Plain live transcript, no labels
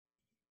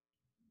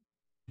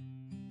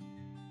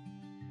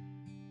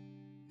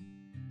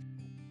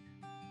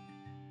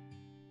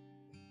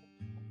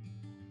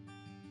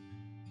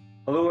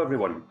Hello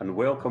everyone and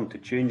welcome to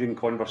Changing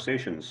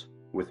Conversations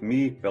with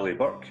me, Billy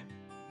Burke.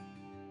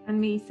 And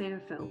me,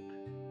 Sarah Philp.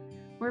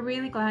 We're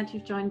really glad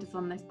you've joined us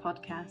on this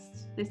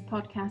podcast. This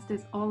podcast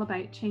is all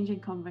about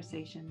changing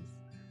conversations.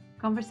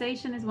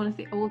 Conversation is one of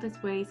the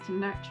oldest ways to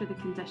nurture the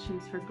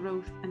conditions for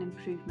growth and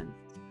improvement.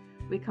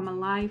 We come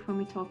alive when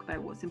we talk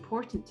about what's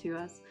important to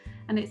us,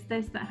 and it's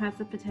this that has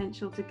the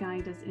potential to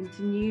guide us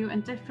into new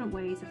and different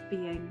ways of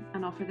being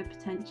and offer the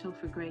potential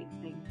for great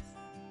things.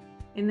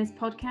 In this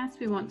podcast,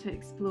 we want to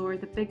explore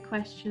the big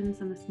questions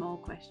and the small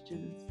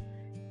questions.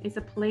 It's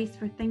a place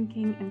for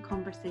thinking and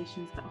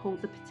conversations that hold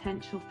the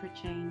potential for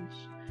change.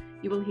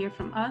 You will hear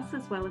from us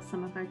as well as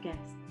some of our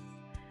guests.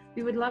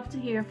 We would love to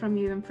hear from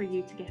you and for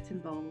you to get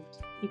involved.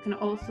 You can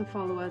also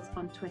follow us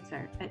on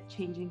Twitter at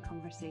Changing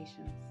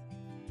Conversations.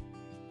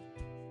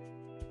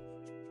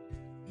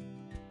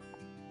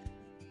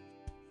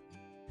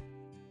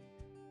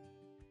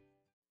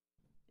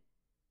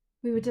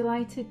 We were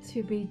delighted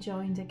to be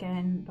joined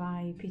again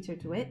by Peter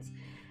de Wit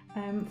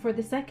for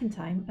the second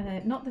time,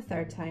 not the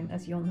third time,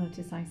 as you'll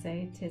notice I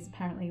say, it is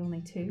apparently only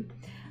two.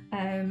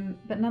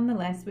 But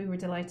nonetheless, we were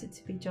delighted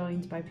to be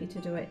joined by Peter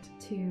de Wit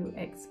to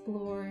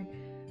explore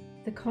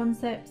the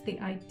concept, the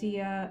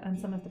idea, and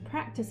some of the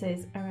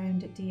practices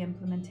around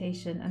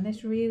de-implementation. And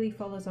this really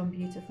follows on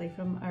beautifully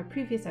from our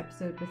previous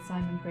episode with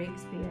Simon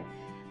Breakspear.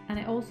 And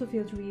it also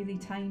feels really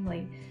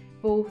timely,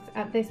 both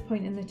at this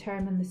point in the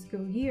term and the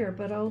school year,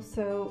 but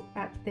also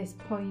at this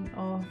point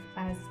of,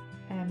 as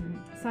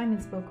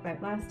Simon spoke about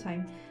last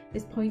time,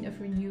 this point of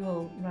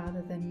renewal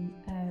rather than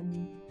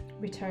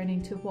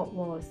returning to what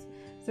was.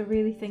 So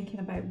really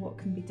thinking about what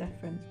can be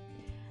different.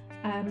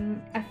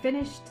 I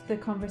finished the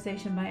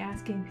conversation by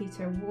asking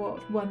Peter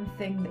what one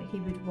thing that he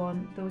would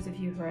want those of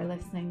you who are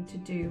listening to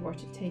do or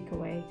to take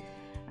away.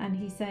 And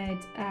he said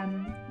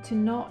to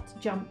not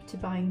jump to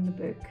buying the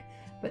book,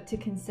 but to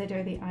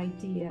consider the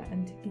idea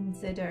and to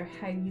consider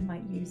how you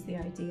might use the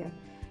idea.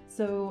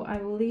 So I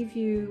will leave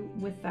you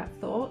with that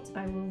thought.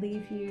 I will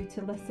leave you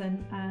to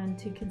listen and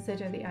to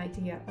consider the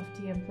idea of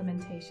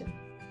de-implementation.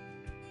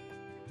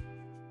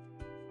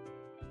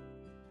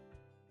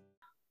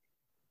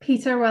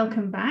 Peter,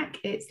 welcome back.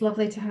 It's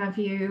lovely to have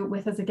you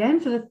with us again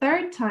for the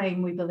third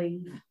time, we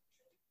believe.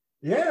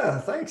 Yeah,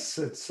 thanks.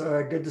 It's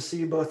good to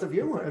see both of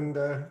you, and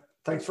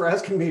thanks for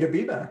asking me to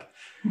be back.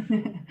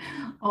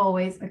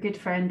 Always a good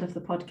friend of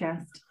the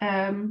podcast.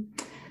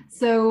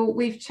 So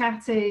we've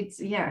chatted,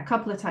 a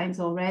couple of times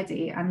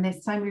already, and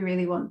this time we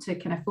really want to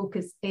kind of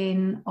focus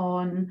in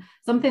on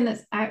something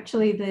that's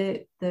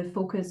actually the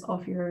focus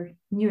of your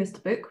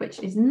newest book, which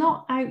is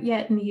not out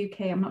yet in the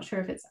UK. I'm not sure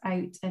if it's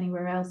out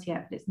anywhere else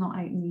yet, but it's not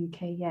out in the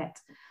UK yet,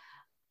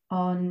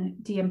 on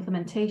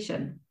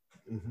de-implementation.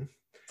 Mm-hmm.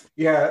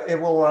 Yeah, it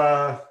will.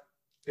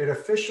 It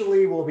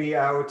officially will be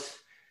out.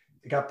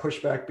 It got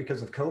pushed back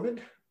because of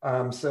COVID.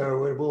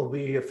 So it will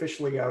be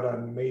officially out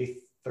on May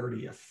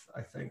 30th,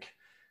 I think,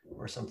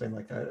 or something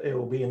like that. It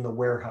will be in the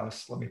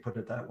warehouse, let me put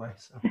it that way.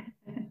 So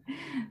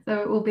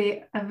it will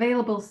be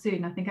available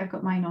soon. I think I've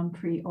got mine on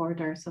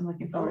pre-order, so I'm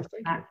looking forward to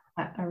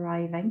that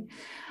arriving.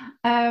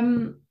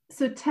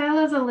 So tell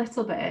us a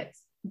little bit,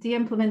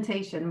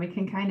 de-implementation, we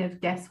can kind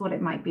of guess what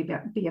it might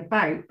be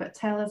about, but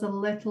tell us a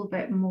little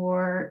bit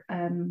more,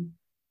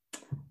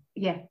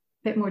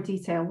 bit more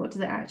detail. What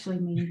does it actually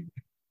mean?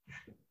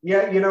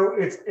 Yeah,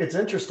 it's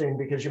interesting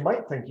because you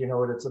might think you know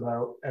what it's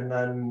about. And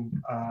then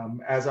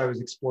as I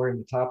was exploring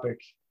the topic,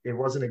 it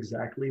wasn't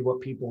exactly what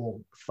people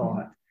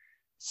thought. Mm-hmm.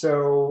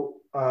 So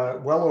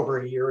well over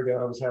a year ago,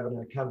 I was having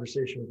a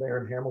conversation with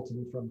Aaron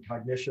Hamilton from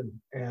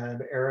Cognition,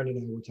 and Aaron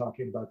and I were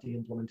talking about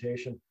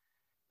de-implementation.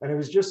 And it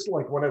was just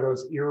like one of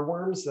those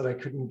earworms that I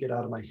couldn't get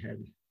out of my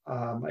head.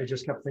 I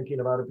just kept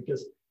thinking about it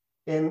because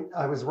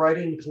I was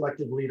writing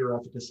Collective Leader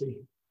Efficacy,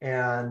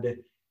 and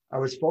I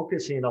was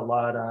focusing a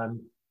lot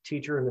on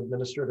teacher and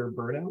administrator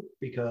burnout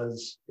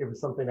because it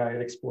was something I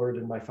had explored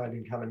in my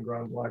Finding Common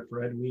Ground blog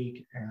for Ed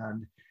Week,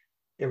 and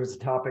it was a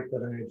topic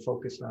that I had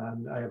focused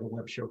on. I have a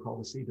web show called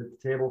A Seat at the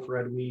Table for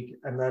Ed Week,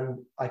 and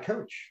then I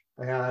coach,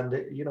 and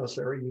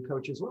Sarah, you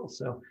coach as well.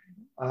 So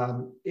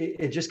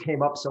it just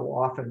came up so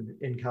often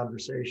in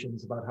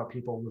conversations about how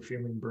people were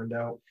feeling burned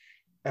out,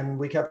 and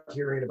we kept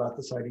hearing about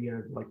this idea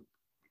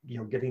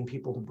of getting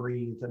people to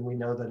breathe, and we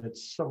know that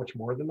it's so much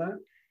more than that.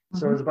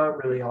 So it was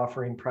about really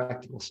offering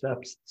practical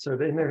steps. So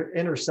the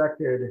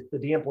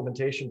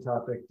de-implementation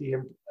topic,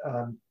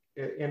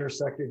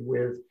 intersected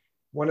with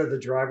one of the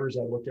drivers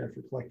I looked at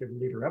for Collective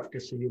Leader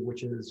Efficacy,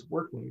 which is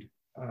workload.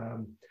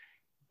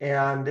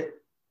 And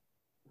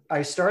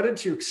I started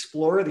to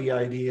explore the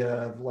idea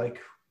of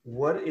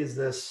what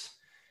does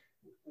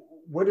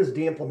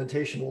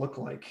de-implementation look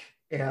like?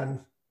 And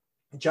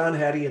John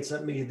Hattie had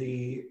sent me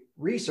the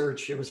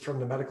research. It was from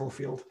the medical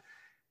field.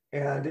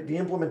 And the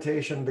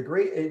implementation,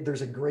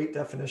 there's a great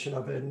definition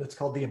of it, and it's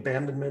called the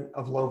abandonment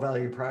of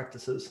low-value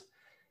practices.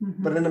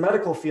 Mm-hmm. But in the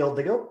medical field,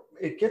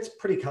 it gets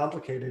pretty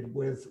complicated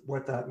with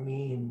what that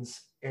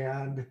means.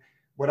 And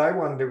what I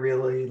wanted to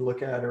really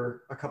look at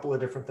are a couple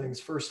of different things.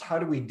 First, how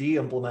do we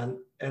de-implement,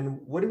 and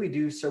what do we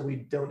do so we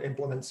don't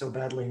implement so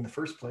badly in the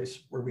first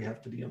place where we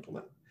have to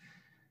de-implement?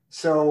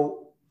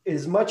 So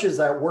as much as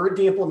that word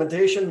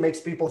de-implementation makes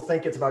people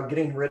think it's about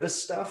getting rid of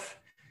stuff,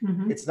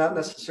 it's not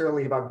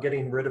necessarily about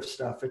getting rid of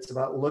stuff. It's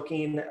about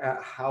looking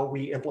at how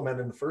we implement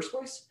in the first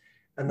place,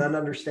 and then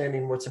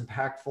understanding what's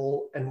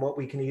impactful and what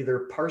we can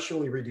either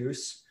partially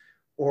reduce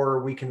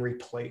or we can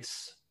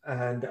replace.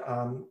 And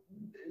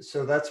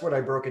so that's what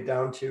I broke it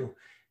down to.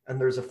 And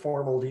there's a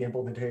formal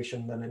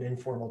de-implementation, then an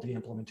informal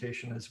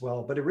de-implementation as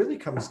well. But it really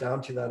comes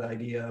down to that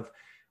idea of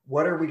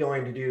what are we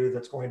going to do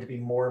that's going to be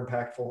more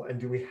impactful? And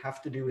do we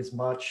have to do as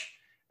much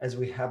as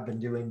we have been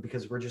doing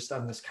because we're just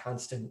on this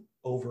constant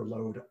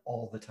overload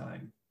all the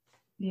time?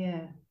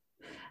 Yeah.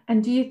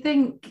 And do you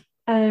think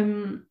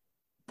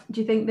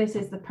this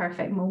is the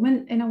perfect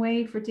moment in a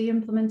way for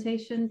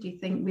de-implementation? Do you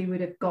think we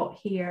would have got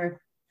here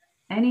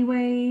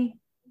anyway?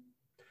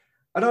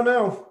 I don't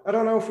know. I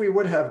don't know if we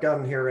would have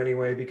gotten here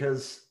anyway,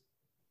 because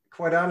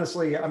quite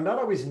honestly, I'm not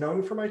always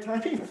known for my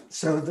timing.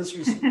 So this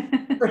was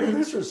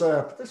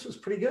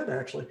pretty good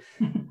actually.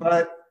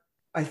 But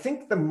I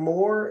think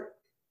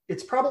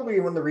it's probably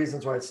one of the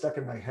reasons why it stuck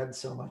in my head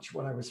so much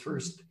when I was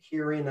first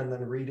hearing and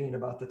then reading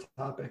about the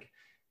topic,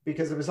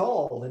 because it was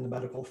all in the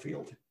medical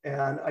field.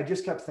 And I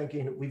just kept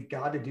thinking, we've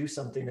got to do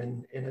something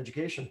in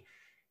education.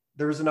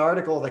 There was an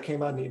article that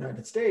came out in the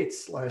United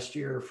States last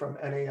year from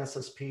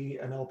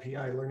NASSP and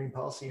LPI, Learning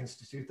Policy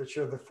Institute, that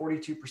showed that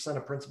 42%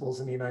 of principals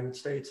in the United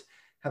States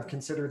have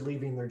considered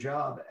leaving their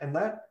job. And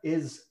that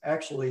is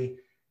actually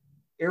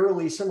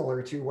eerily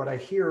similar to what I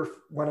hear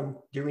when I'm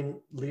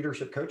doing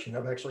leadership coaching.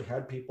 I've actually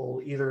had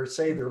people either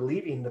say they're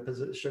leaving the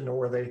position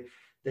or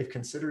they've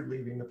considered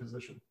leaving the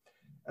position.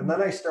 And then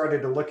I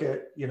started to look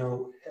at,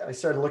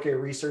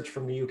 research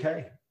from the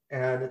UK,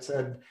 and it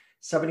said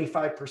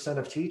 75%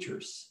 of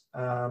teachers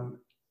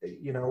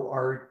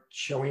are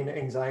showing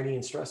anxiety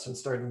and stress and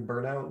starting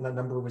burnout, and that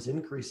number was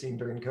increasing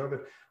during COVID.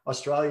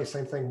 Australia,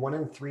 same thing. 1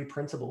 in 3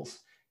 principals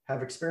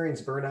have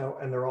experienced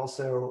burnout, and they're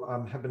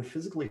also have been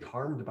physically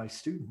harmed by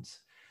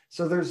students.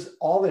 So there's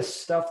all this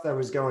stuff that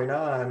was going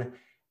on.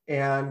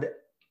 And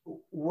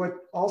what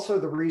also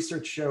the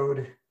research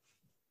showed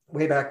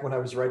way back when I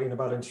was writing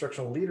about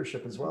instructional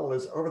leadership as well,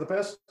 is over the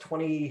past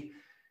 20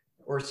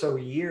 or so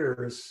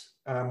years,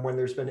 when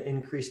there's been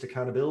increased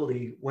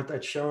accountability, what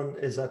that's shown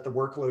is that the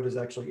workload is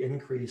actually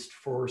increased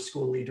for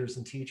school leaders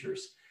and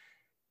teachers.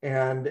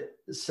 And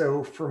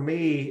so for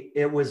me,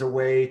 it was a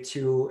way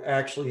to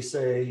actually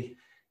say,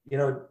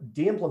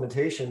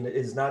 de-implementation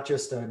is not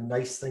just a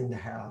nice thing to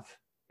have.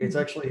 It's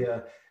actually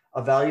a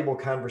valuable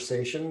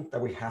conversation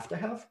that we have to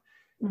have.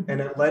 And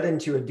it led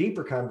into a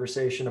deeper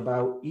conversation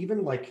about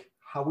even like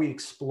how we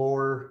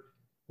explore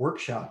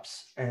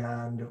workshops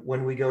and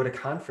when we go to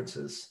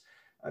conferences.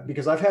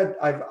 Because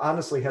I've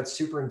honestly had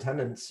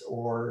superintendents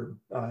or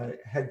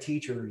head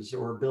teachers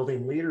or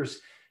building leaders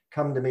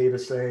come to me to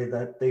say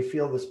that they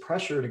feel this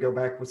pressure to go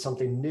back with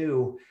something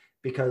new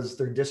because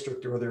their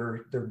district or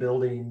their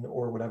building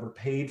or whatever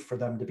paid for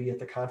them to be at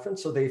the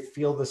conference. So they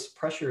feel this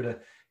pressure to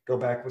go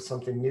back with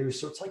something new.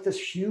 So it's like this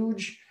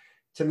huge,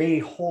 to me,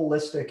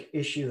 holistic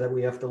issue that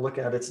we have to look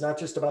at. It's not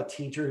just about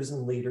teachers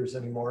and leaders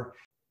anymore.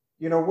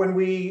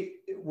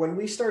 When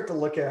we start to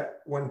look at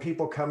when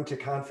people come to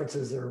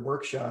conferences or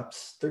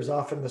workshops, there's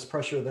often this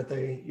pressure that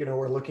they,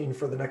 are looking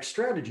for the next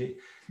strategy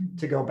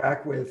to go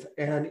back with.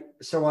 And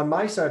so on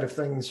my side of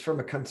things, from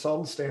a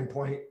consultant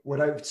standpoint,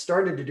 what I've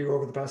started to do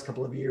over the past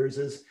couple of years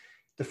is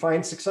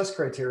define success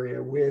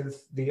criteria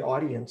with the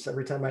audience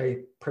every time I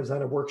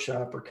present a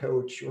workshop or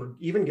coach or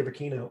even give a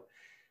keynote.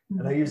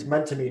 And I use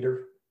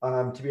Mentimeter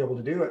to be able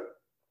to do it,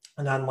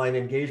 an online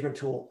engagement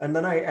tool. And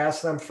then I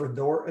ask them for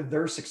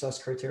their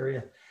success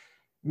criteria.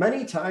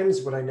 Many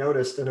times what I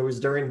noticed, and it was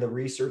during the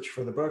research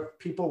for the book,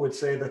 people would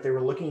say that they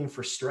were looking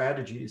for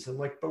strategies. I'm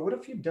like, but what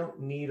if you don't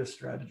need a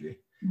strategy?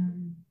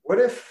 What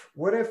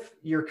if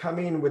you're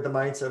coming with the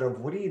mindset of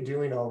what are you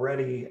doing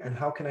already and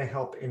how can I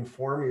help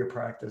inform your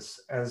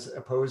practice, as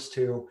opposed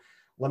to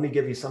let me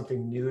give you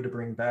something new to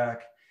bring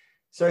back?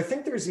 So I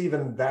think there's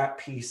even that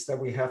piece that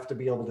we have to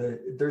be able to,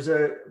 there's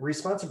a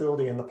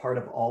responsibility on the part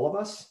of all of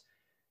us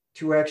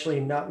to actually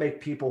not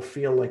make people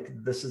feel like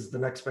this is the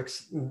next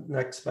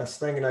best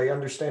thing. And I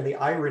understand the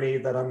irony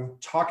that I'm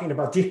talking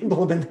about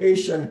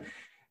de-implementation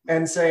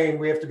and saying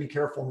we have to be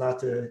careful not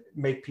to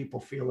make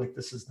people feel like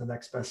this is the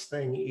next best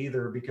thing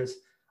either, because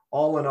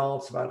all in all,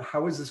 it's about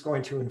how is this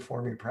going to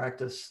inform your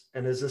practice?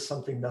 And is this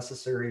something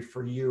necessary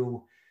for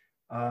you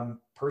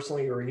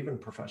personally or even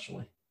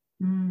professionally?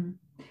 And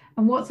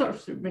what sort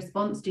of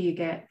response do you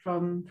get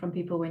from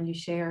people when you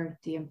share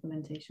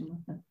de-implementation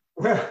with them?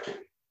 Well,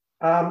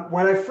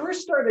 when I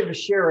first started to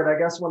share it, I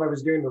guess when I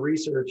was doing the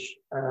research,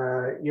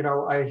 I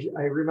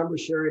remember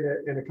sharing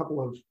it in a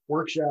couple of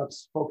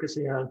workshops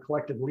focusing on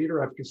collective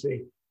leader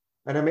efficacy.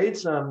 And I made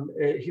some,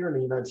 here in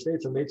the United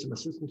States, I made some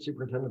assistant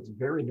superintendents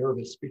very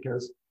nervous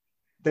because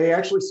they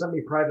actually sent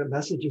me private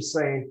messages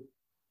saying,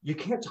 you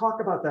can't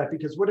talk about that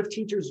because what if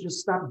teachers just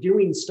stop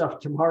doing stuff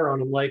tomorrow?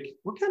 And I'm like,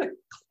 what kind of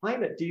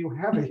climate do you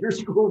have in your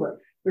school that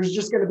there's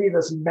just going to be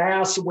this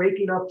mass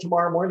waking up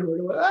tomorrow morning? We're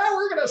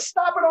going to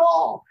stop it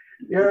all.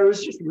 You know, it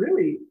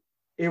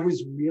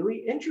was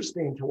really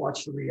interesting to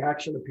watch the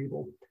reaction of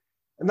people.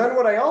 And then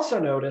what I also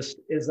noticed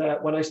is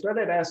that when I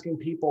started asking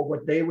people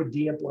what they would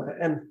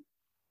de-implement, and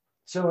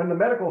so in the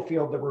medical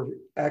field, there were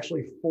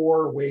actually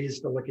 4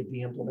 ways to look at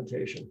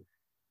de-implementation: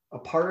 a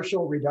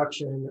partial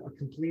reduction, a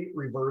complete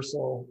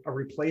reversal, a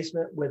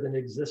replacement with an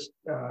existing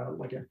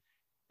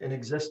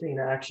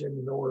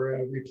action, or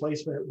a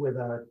replacement with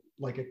a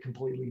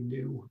completely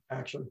new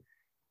action.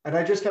 And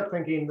I just kept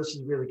thinking, this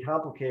is really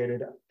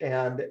complicated.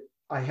 And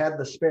I had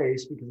the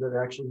space, because it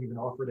actually even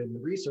offered it in the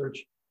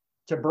research,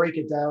 to break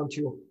it down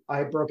to,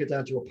 I broke it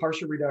down to a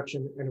partial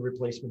reduction and a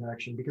replacement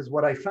action. Because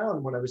what I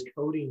found when I was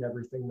coding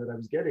everything that I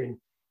was getting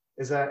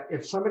is that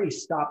if somebody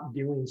stopped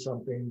doing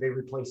something, they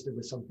replaced it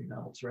with something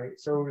else, right?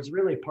 So it was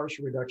really a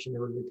partial reduction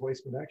or a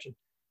replacement action.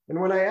 And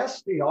when I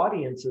asked the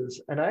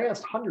audiences, and I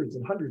asked hundreds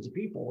and hundreds of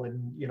people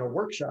in, you know,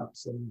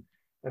 workshops and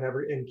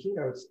in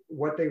keynotes,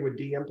 what they would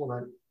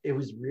de-implement, it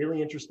was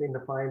really interesting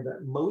to find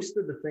that most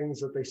of the things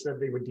that they said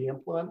they would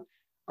de-implement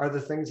are the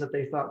things that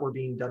they thought were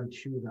being done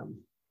to them,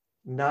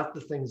 not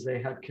the things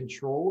they had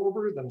control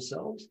over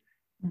themselves.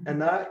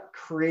 And that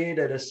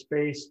created a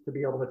space to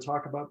be able to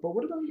talk about, but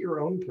what about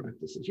your own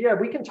practices? Yeah,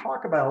 we can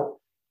talk about,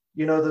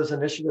 you know, those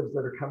initiatives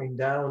that are coming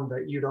down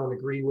that you don't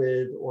agree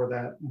with, or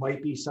that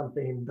might be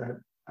something that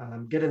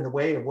get in the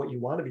way of what you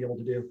want to be able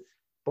to do.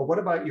 But what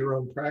about your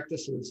own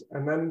practices?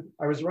 And then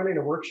I was running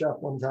a workshop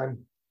one time,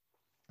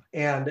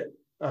 and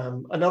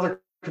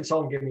another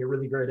consultant gave me a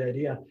really great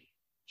idea.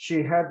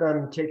 She had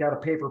them take out a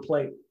paper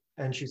plate,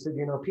 and she said,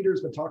 you know,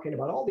 Peter's been talking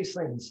about all these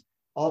things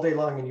all day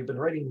long, and you've been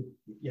writing,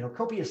 you know,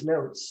 copious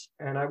notes,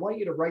 and I want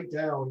you to write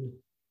down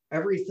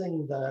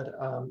everything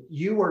that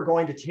you are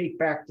going to take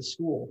back to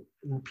school.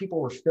 And people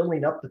were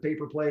filling up the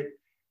paper plate.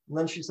 And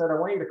then she said, I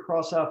want you to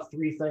cross off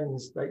 3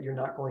 things that you're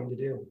not going to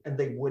do. And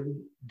they wouldn't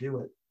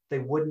do it. They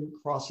wouldn't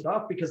cross it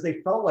off because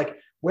they felt like,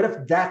 what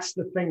if that's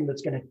the thing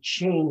that's going to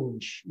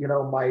change, you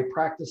know, my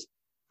practice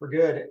for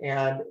good?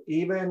 And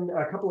even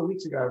a couple of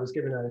weeks ago, I was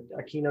giving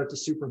a keynote to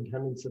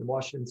superintendents in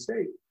Washington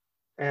State.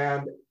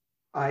 And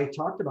I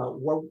talked about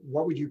what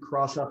would you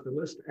cross off the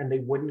list? And they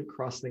wouldn't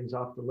cross things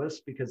off the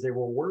list because they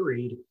were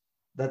worried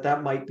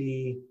that might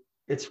be,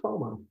 it's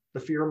FOMO, the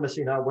fear of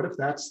missing out. What if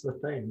that's the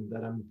thing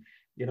that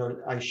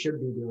I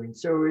should be doing?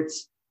 So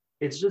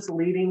it's just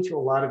leading to a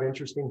lot of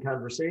interesting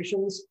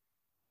conversations.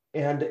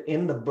 And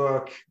in the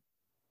book,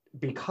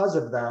 because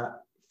of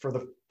that,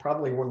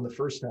 probably one of the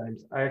first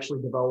times, I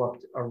actually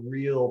developed a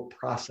real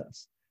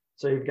process.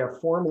 So you've got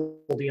formal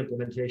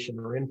de-implementation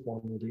or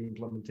informal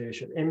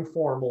de-implementation.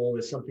 Informal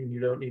is something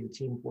you don't need a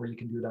team for. You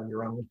can do it on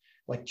your own,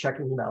 like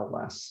checking email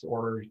less,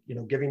 or, you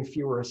know, giving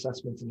fewer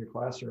assessments in your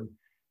classroom.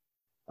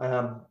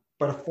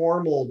 But a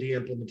formal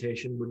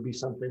de-implementation would be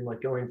something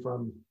like going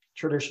from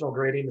traditional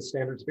grading to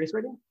standards-based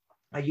grading.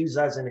 I use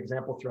that as an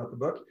example throughout the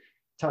book.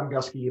 Tom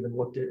Guskey even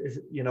looked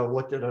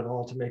at it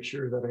all to make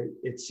sure that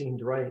it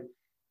seemed right,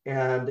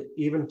 and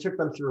even took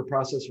them through a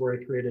process where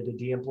I created a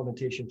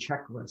de-implementation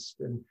checklist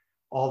and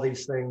all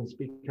these things,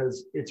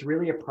 because it's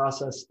really a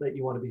process that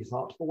you want to be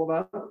thoughtful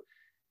about.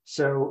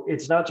 So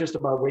it's not just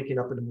about waking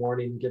up in the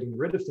morning and getting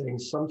rid of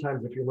things.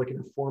 Sometimes if you're looking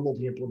at formal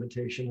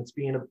de-implementation, it's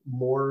being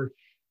more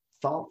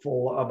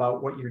thoughtful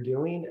about what you're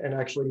doing and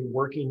actually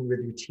working with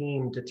your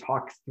team to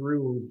talk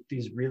through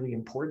these really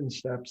important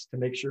steps to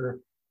make sure,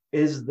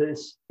 is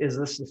this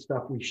the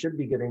stuff we should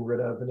be getting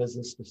rid of? And is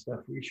this the stuff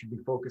we should be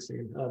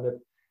focusing on,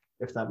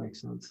 if that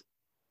makes sense?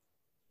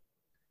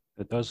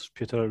 It does,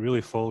 Peter. It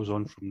really follows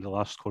on from the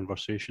last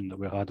conversation that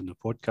we had in the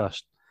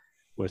podcast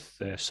with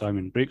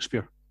Simon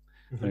Breakspear.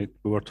 Mm-hmm. Right?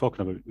 We were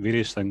talking about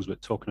various things,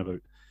 but talking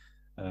about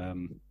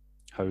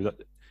how that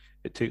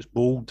it takes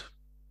bold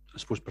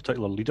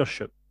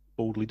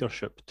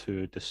leadership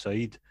to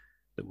decide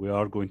that we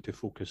are going to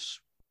focus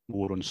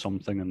more on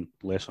something and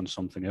less on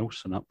something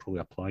else, and that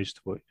probably applies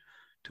to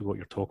what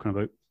you're talking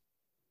about.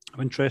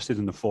 I'm interested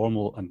in the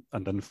formal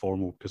and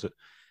informal, because it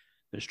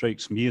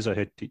strikes me as a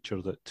head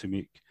teacher that to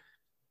make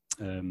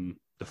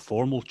the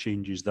formal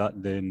changes,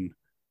 that then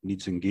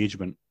needs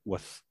engagement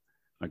with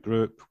a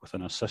group,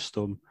 within a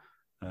system.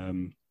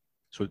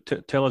 So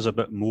tell us a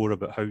bit more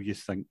about how you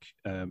think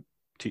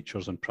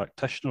teachers and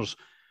practitioners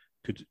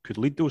could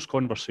lead those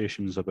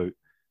conversations about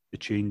the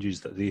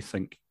changes that they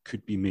think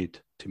could be made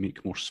to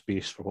make more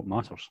space for what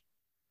matters.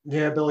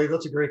 Yeah, Billy,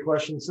 that's a great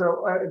question.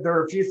 So there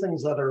are a few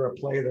things that are at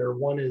play there.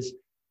 One is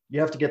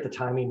you have to get the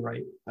timing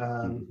right.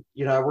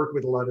 You know, I work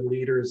with a lot of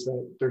leaders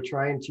that they're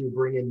trying to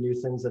bring in new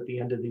things at the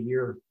end of the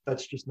year.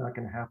 That's just not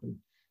going to happen.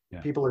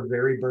 Yeah. People are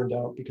very burned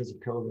out because of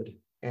COVID,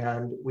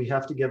 and we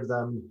have to give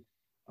them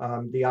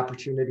the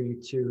opportunity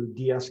to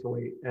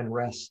de-escalate and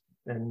rest,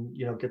 and,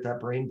 you know, get that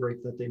brain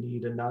break that they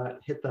need, and not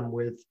hit them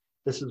with,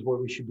 this is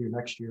what we should do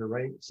next year,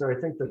 right? So I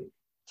think that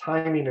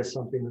timing is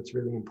something that's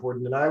really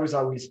important. And I'm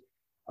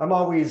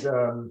always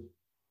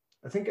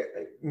I think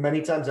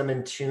many times I'm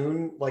in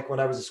tune, like when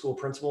I was a school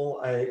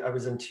principal, I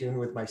was in tune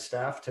with my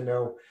staff to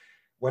know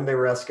when they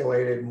were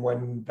escalated and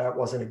when that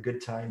wasn't a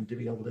good time to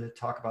be able to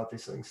talk about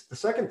these things. The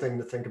second thing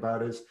to think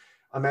about is,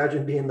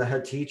 imagine being the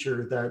head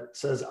teacher that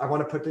says, I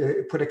want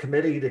to put a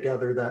committee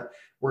together that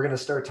we're going to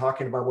start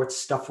talking about what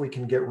stuff we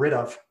can get rid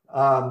of.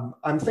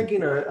 I'm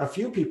thinking a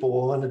few people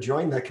will want to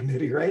join that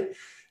committee, right?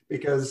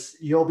 Because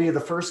you'll be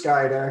the first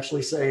guy to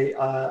actually say,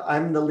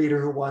 I'm the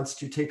leader who wants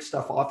to take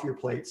stuff off your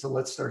plate. So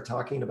let's start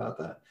talking about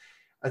that.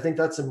 I think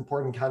that's an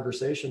important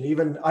conversation.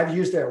 Even I've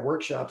used it at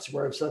workshops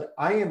where I've said,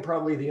 I am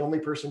probably the only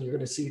person you're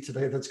going to see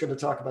today that's going to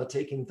talk about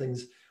taking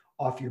things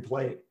off your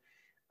plate.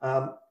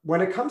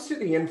 When it comes to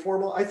the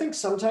informal, I think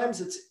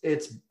sometimes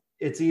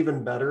it's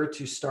even better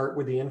to start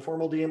with the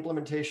informal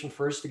de-implementation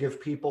first to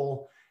give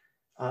people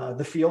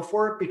the feel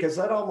for it, because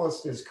that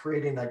almost is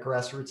creating that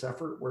grassroots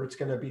effort where it's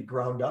going to be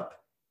ground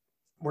up,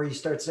 where you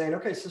start saying,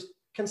 okay, so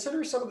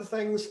consider some of the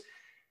things.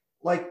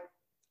 Like,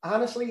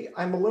 honestly,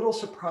 I'm a little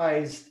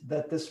surprised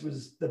that this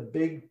was the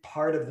big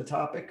part of the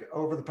topic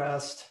over the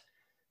past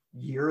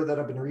year that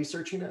I've been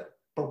researching it.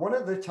 But one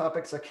of the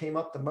topics that came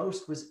up the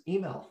most was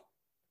email.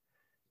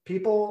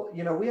 People,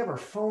 we have our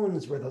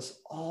phones with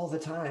us all the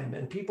time,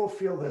 and people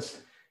feel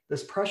this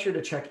pressure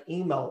to check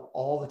email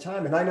all the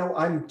time. And I know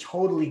I'm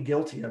totally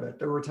guilty of it.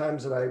 There were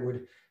times that I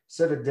would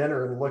sit at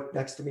dinner and look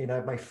next to me and I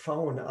have my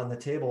phone on the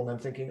table and I'm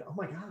thinking, oh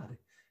my God,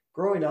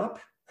 growing up,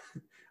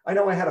 I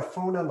know I had a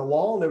phone on the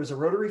wall and it was a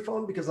rotary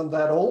phone because I'm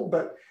that old,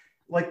 but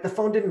like the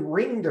phone didn't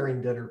ring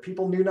during dinner.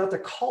 People knew not to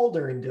call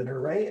during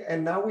dinner, right?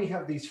 And now we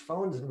have these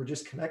phones and we're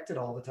just connected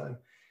all the time.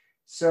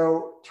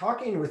 So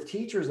talking with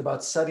teachers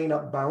about setting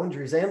up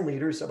boundaries and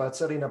leaders about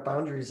setting up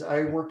boundaries.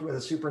 I worked with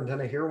a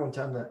superintendent here one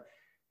time that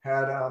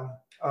had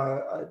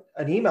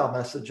an email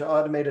message, an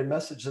automated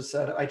message that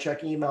said, I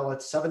check email at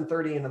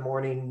 7:30 in the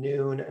morning,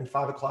 noon, and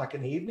 5 o'clock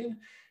in the evening.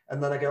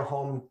 And then I go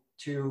home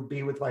to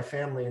be with my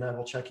family and I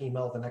will check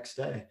email the next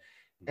day.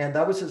 And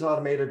that was his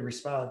automated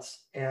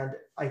response. And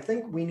I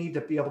think we need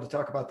to be able to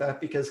talk about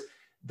that because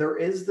there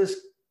is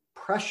this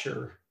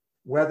pressure,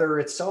 whether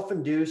it's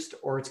self-induced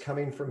or it's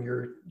coming from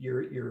your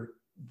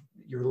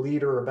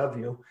leader above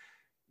you,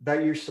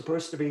 that you're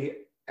supposed to be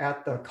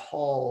at the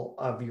call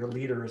of your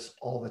leaders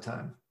all the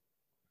time.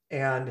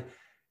 And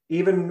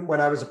even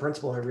when I was a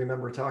principal, I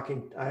remember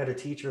I had a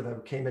teacher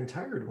that came in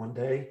tired one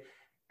day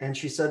and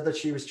she said that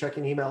she was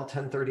checking email at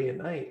 10:30 at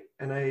night.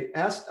 And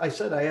I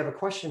said, I have a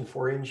question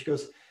for you. And she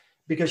goes,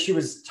 because she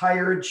was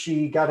tired,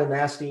 she got a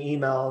nasty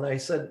email. And I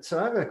said, so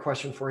I have a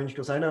question for you. And she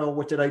goes, I know,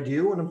 what did I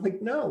do? And I'm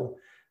like, no,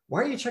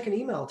 why are you checking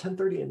email at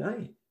 10:30 at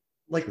night?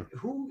 Like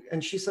who?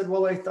 And she said,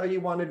 well, I thought you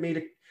wanted me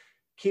to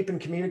keep in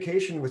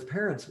communication with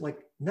parents. I'm like,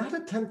 not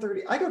at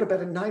 10:30. I go to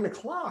bed at 9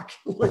 o'clock.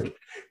 Like,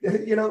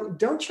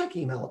 don't check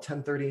email at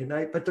 10:30 at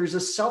night, but there's a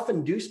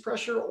self-induced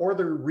pressure, or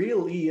there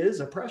really is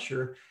a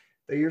pressure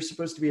that you're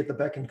supposed to be at the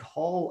beck and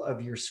call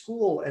of your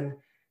school. And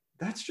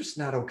that's just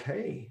not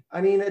okay.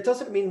 I mean, it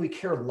doesn't mean we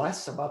care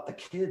less about the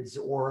kids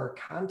or our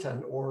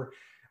content or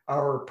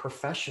our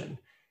profession.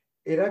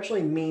 It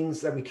actually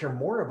means that we care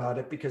more about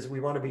it because we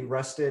want to be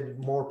rested,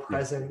 more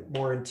present,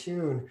 more in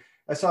tune.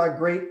 I saw a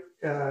great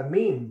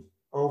meme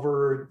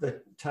over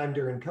the time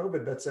during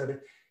COVID that said,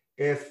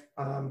 if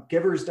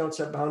givers don't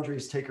set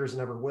boundaries, takers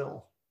never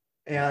will.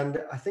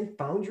 And I think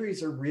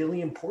boundaries are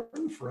really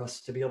important for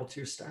us to be able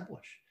to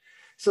establish.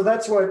 So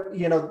that's what,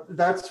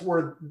 that's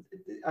where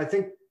I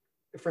think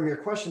from your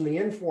question, the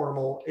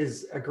informal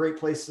is a great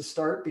place to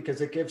start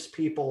because it gives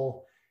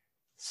people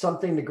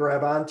something to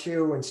grab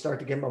onto and start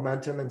to get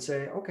momentum and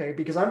say, okay,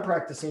 because I'm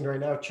practicing right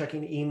now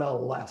checking email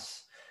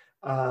less.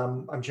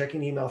 I'm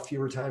checking email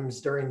fewer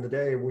times during the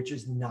day, which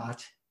is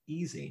not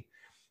easy.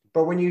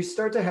 But when you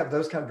start to have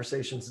those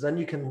conversations, then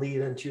you can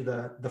lead into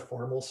the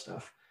formal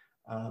stuff.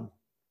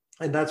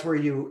 And that's where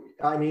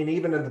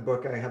even in the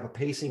book, I have a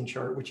pacing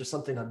chart, which is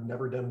something I've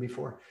never done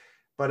before,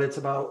 but it's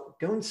about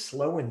going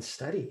slow and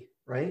steady,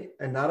 right?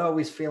 And not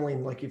always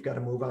feeling like you've got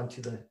to move on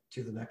to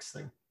the next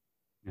thing.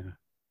 Yeah.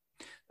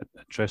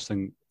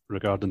 Interesting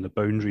regarding the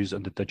boundaries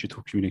and the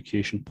digital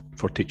communication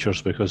for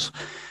teachers, because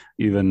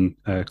even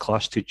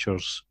class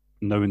teachers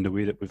now, in the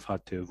way that we've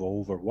had to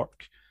evolve our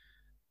work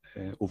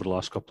over the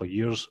last couple of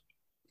years,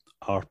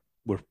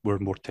 we're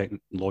more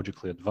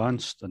technologically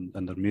advanced, and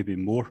there may be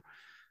more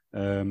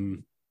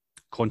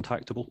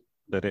contactable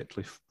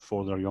directly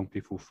for their young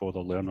people, for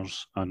their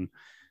learners. And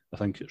I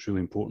think it's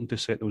really important to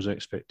set those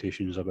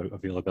expectations about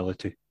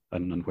availability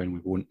and when we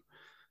won't.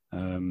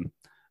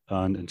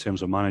 And in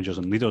terms of managers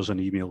and leaders in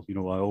email,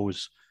 I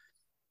always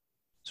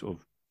sort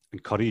of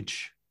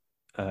encourage,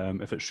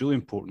 if it's really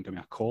important, give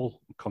me a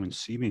call, come and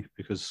see me,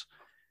 because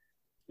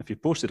if you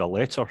posted a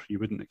letter, you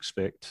wouldn't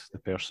expect the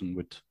person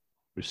would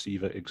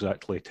receive it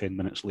exactly 10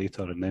 minutes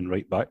later and then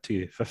write back to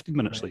you 15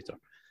 minutes later.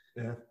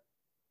 Yeah.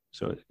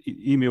 So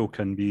email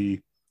can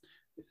be,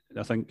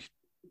 I think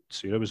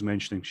Sarah was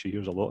mentioning, she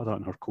hears a lot of that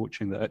in her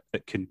coaching, that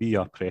it can be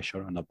a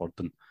pressure and a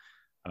burden.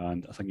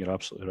 And I think you're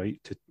absolutely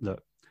right that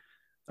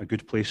a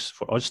good place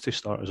for us to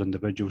start as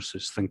individuals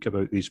is think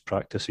about these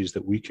practices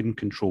that we can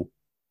control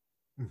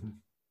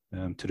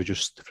to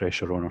reduce the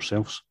pressure on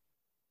ourselves.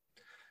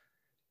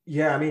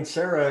 Yeah, I mean,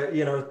 Sarah,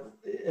 you know,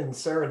 and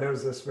Sarah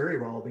knows this very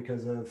well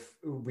because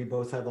we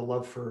both have a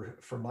love for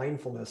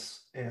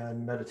mindfulness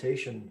and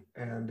meditation.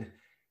 And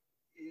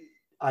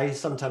I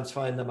sometimes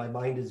find that my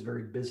mind is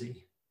very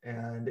busy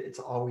and it's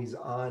always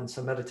on.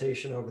 So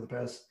meditation over the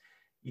past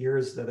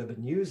years that I've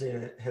been using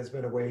it has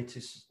been a way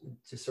to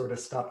sort of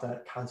stop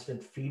that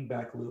constant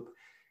feedback loop.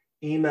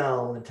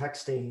 Email and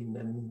texting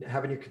and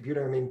having your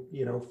computer. I mean,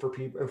 you know,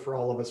 for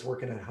all of us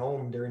working at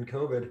home during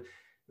COVID,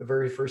 the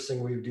very first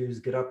thing we would do is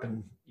get up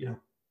and, you know,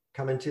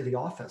 come into the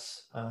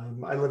office.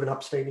 I live in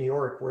upstate New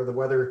York where the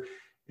weather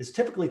is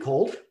typically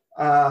cold.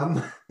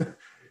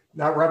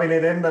 Not rubbing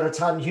it in that it's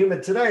hot and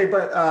humid today,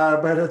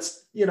 but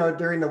it's, you know,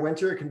 during the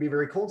winter, it can be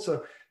very cold.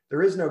 So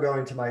there is no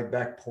going to my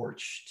back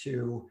porch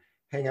to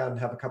hang out and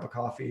have a cup of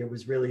coffee. It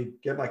was really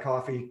get my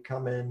coffee,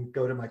 come in,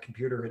 go to my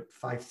computer at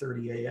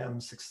 5:30 a.m.,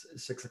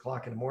 6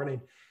 o'clock in the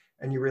morning,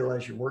 and you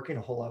realize you're working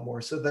a whole lot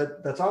more. So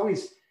that's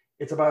always,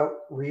 it's about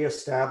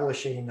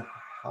reestablishing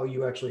how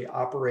you actually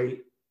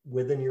operate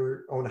within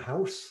your own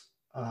house.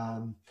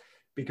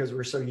 Because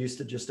we're so used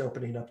to just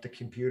opening up the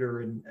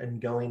computer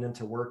and going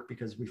into work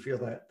because we feel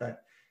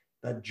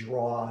that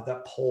draw,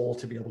 that pull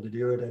to be able to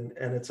do it.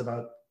 And it's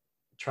about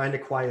trying to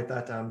quiet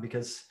that down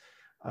because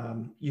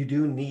you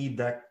do need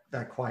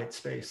that quiet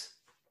space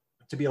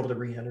to be able to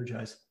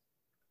re-energize.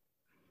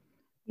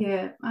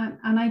 Yeah,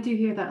 and I do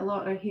hear that a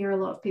lot. I hear a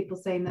lot of people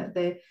saying that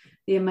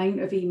the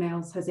amount of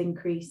emails has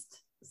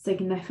increased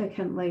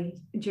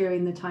significantly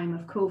during the time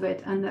of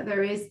COVID, and that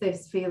there is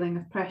this feeling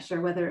of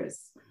pressure, whether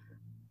it's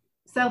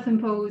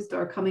self-imposed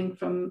or coming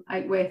from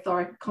out with,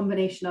 or a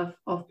combination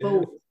of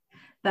both,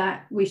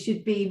 that we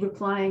should be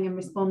replying and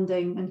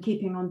responding and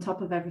keeping on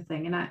top of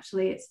everything. And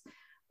actually, it's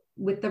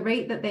with the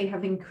rate that they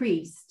have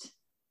increased,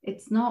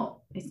 it's not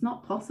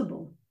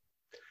possible.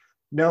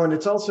 No, and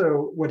it's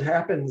also what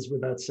happens with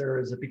that, Sarah,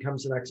 is it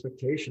becomes an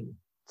expectation.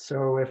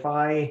 So if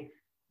I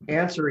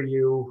answer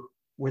you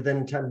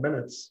within 10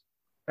 minutes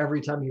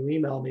every time you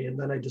email me, and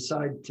then I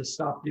decide to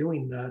stop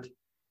doing that,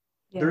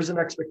 there's an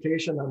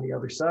expectation on the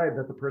other side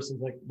that the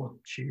person's like, well,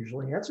 she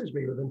usually answers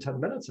me within 10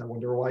 minutes. I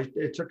wonder why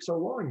it took so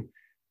long.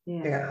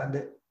 Yeah.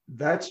 And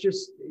that's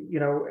just, you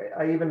know,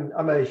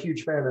 I'm a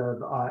huge fan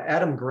of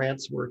Adam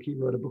Grant's work. He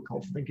wrote a book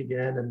called Think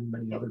Again and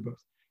many other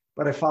books,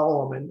 but I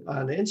follow him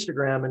on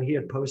Instagram, and he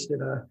had posted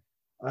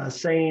a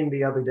saying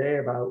the other day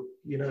about,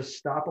 you know,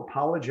 stop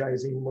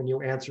apologizing when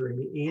you answer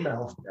an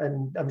email.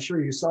 And I'm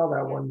sure you saw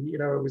that one. You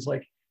know, it was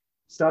like,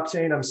 stop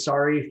saying I'm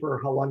sorry for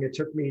how long it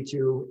took me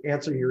to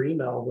answer your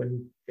email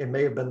when it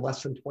may have been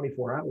less than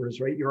 24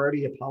 hours, right? You're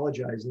already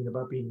apologizing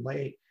about being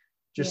late.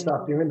 Just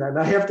stop doing that. And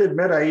I have to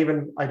admit,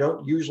 I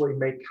don't usually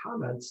make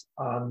comments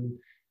on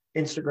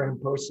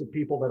Instagram posts of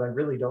people that I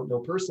really don't know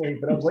personally,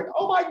 but I was like,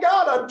 oh my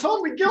God, I'm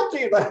totally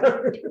guilty of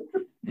that.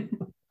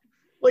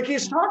 Like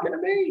he's talking to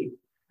me.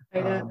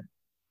 I know.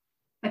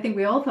 I think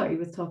we all thought he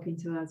was talking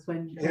to us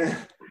when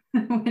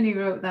when he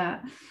wrote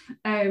that.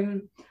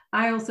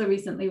 I also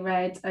recently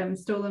read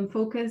Stolen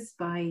Focus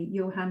by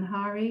Johann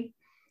Hari,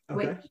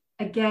 which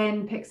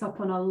again picks up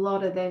on a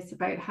lot of this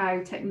about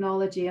how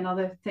technology and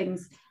other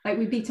things, like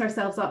we beat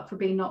ourselves up for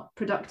being not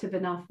productive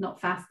enough, not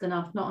fast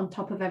enough, not on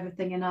top of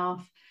everything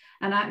enough.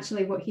 And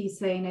actually what he's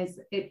saying is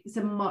it's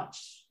a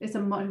much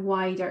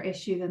wider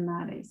issue than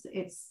that.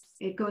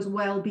 It goes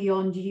well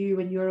beyond you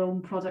and your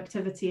own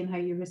productivity and how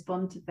you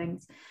respond to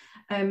things.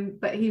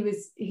 But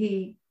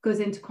he goes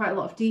into quite a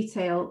lot of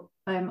detail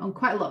on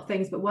quite a lot of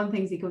things, but one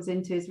thing he goes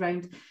into is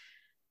around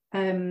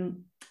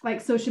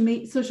like social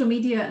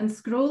media and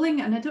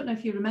scrolling. And I don't know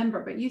if you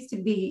remember, but it used to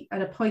be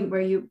at a point where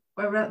you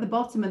were at the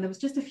bottom and there was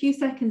just a few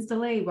seconds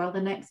delay while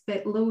the next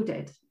bit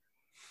loaded.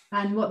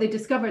 And what they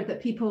discovered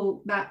that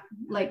people, that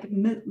like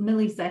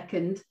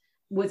millisecond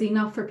was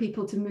enough for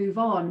people to move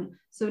on.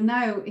 So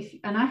now,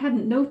 and I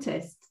hadn't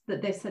noticed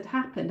that this had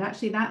happened,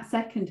 actually that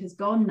second has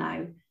gone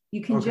now.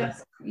 You can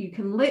you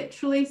can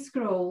literally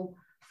scroll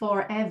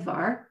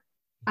forever.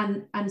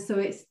 And so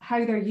it's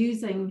how they're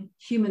using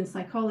human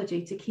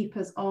psychology to keep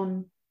us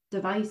on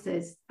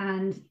devices.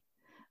 And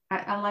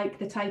I like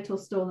the title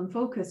Stolen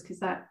Focus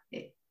because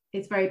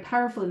it's very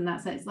powerful in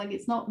that sense. Like,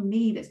 it's not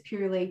me that's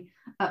purely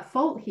at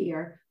fault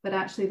here, but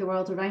actually the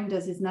world around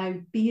us is now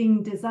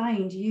being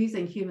designed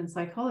using human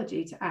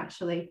psychology to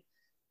actually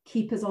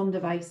keep us on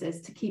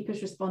devices, to keep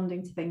us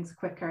responding to things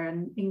quicker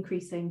and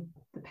increasing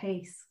the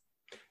pace.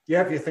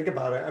 Yeah, if you think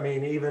about it, I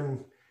mean,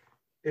 even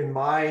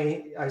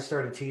I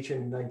started teaching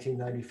in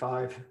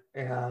 1995,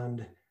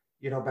 and,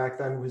 you know, back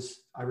then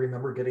I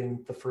remember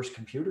getting the first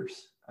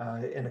computers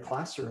in a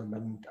classroom,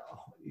 and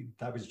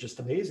that was just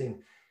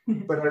amazing.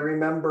 But I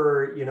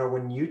remember, you know,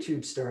 when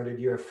YouTube started,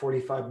 you have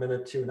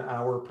 45-minute to an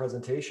hour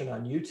presentation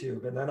on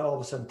YouTube. And then all of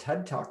a sudden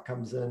TED Talk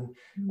comes in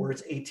where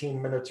it's 18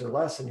 minutes or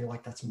less. And you're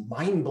like, that's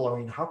mind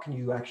blowing. How can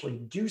you actually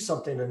do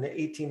something in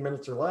 18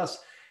 minutes or less?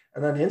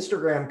 And then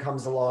Instagram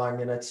comes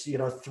along and it's, you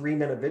know,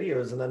 3-minute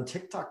videos. And then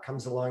TikTok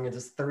comes along and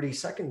it's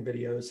 30-second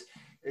videos.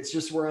 It's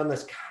just, we're on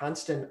this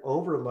constant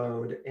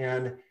overload.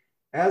 And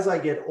as I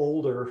get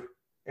older,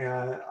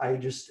 And I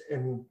just,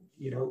 and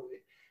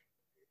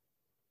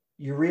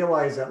you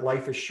realize that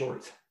life is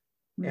short,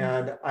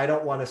 and I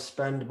don't want to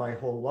spend my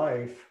whole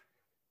life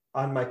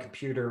on my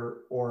computer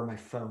or my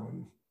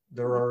phone.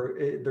 There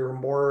are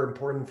more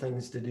important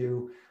things to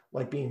do,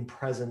 like being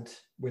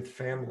present with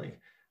family,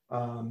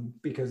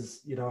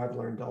 because I've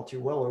learned all too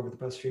well over the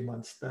past few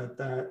months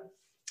that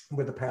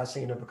with the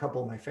passing of a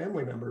couple of my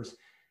family members,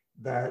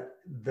 that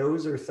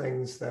those are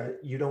things that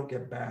you don't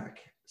get back.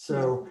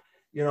 So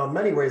in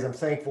many ways, I'm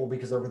thankful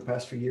because over the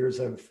past few years,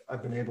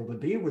 I've been able to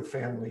be with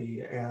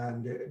family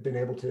and been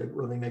able to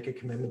really make a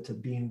commitment to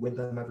being with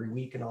them every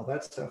week and all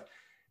that stuff.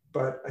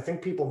 But I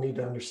think people need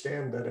to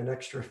understand that an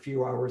extra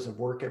few hours of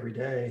work every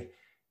day,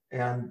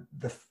 and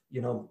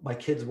my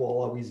kids will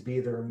always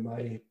be there,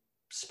 my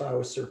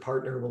spouse or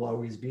partner will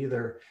always be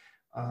there.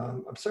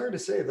 I'm sorry to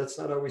say that's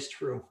not always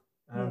true,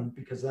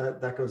 because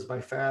that goes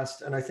by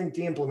fast. And I think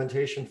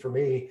de-implementation for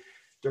me,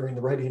 during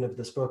the writing of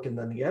this book and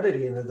then the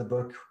editing of the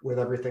book, with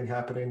everything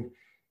happening,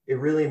 it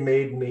really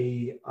made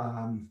me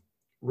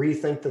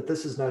rethink that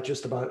this is not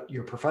just about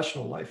your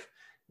professional life.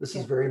 This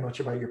is very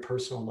much about your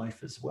personal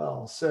life as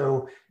well.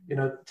 So,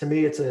 to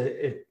me, it's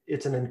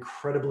an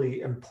incredibly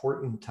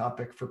important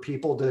topic for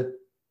people to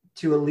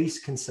at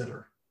least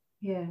consider.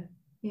 Yeah.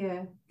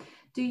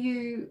 Do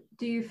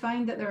you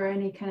find that there are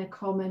any kind of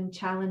common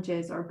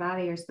challenges or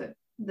barriers that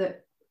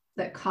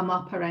come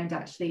up around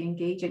actually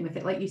engaging with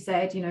it? Like you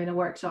said, in a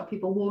workshop,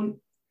 people won't,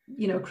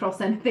 cross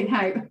anything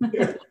out.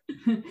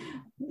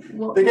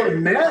 They get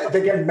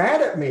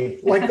mad at me.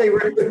 Like they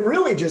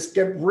really just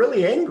get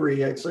really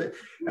angry. Actually,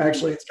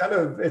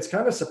 it's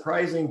kind of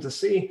surprising to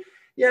see.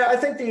 Yeah, I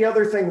think the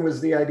other thing was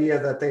the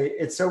idea that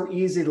it's so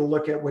easy to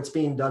look at what's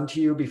being done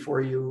to you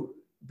before you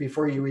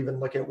even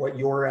look at what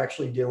you're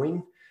actually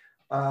doing.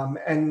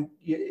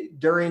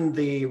 During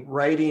the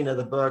writing of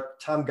the book,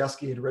 Tom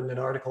Guskey had written an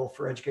article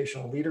for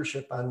Educational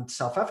Leadership on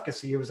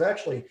self-efficacy. It was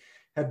actually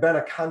had been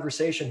a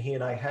conversation he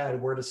and I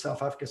had. Where does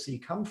self-efficacy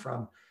come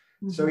from?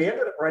 So he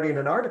ended up writing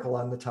an article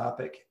on the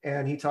topic,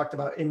 and he talked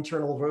about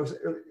internal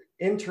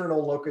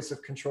locus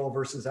of control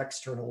versus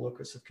external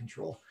locus of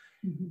control.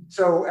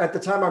 So at the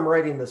time I'm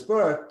writing this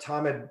book,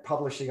 Tom had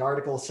published the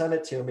article, sent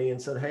it to me,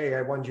 and said, "Hey,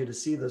 I wanted you to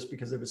see this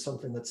because it was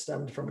something that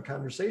stemmed from a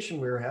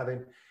conversation we were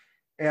having."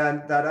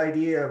 And that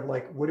idea of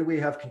like, what do we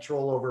have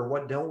control over?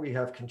 What don't we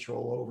have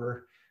control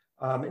over?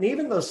 And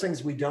even those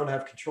things we don't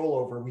have control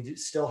over, we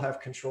still have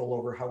control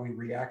over how we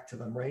react to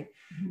them, right?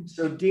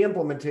 So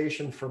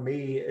de-implementation for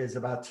me is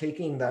about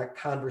taking that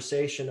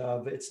conversation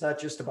of, it's not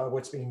just about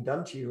what's being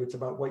done to you, it's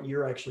about what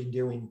you're actually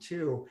doing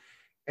too,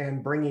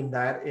 and bringing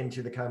that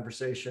into the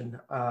conversation.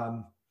 I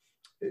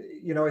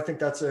think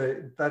that's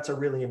a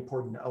really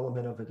important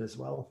element of it as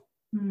well.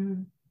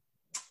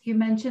 You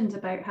mentioned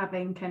about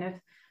having kind of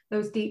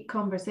those deep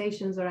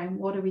conversations around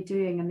what are we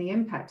doing and the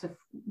impact of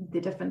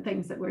the different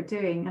things that we're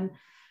doing. And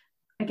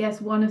I guess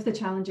one of the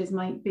challenges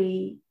might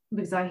be,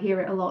 because I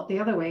hear it a lot the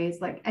other way,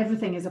 is like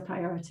everything is a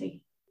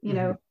priority.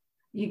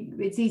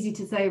 It's easy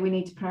to say we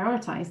need to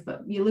prioritize,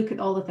 but you look at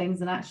all the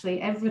things and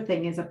actually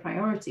everything is a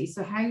priority.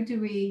 So how do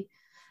we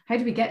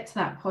get to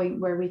that point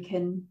where we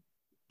can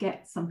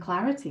get some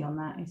clarity on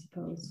that, I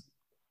suppose?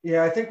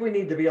 Yeah, I think we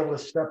need to be able to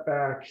step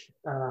back,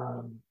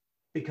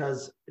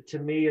 because to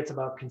me, it's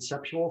about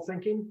conceptual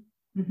thinking.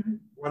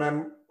 When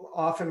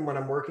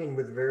I'm working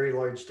with very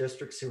large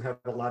districts who have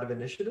a lot of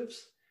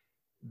initiatives,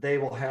 they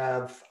will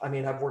have,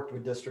 I've worked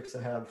with districts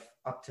that have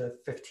up to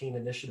 15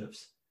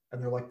 initiatives,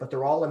 and they're like, but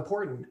they're all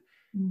important.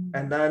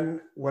 And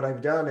then what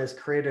I've done is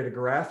created a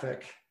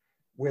graphic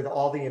with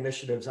all the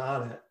initiatives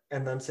on it,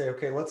 and then say,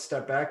 okay, let's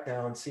step back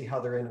now and see how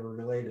they're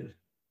interrelated.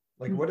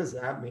 Like, what does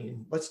that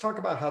mean? Let's talk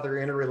about how they're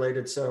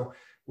interrelated, so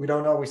we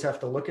don't always have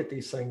to look at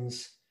these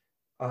things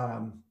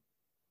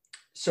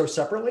so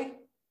separately,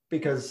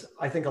 because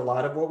I think a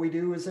lot of what we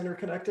do is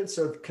interconnected.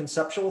 So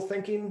conceptual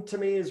thinking to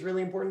me is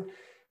really important,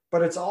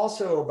 but it's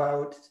also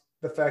about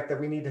the fact that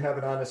we need to have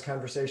an honest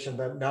conversation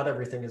that not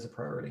everything is a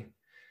priority.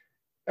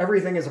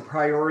 Everything is a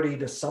priority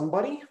to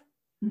somebody,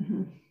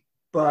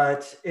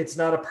 but it's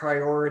not a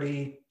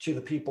priority to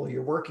the people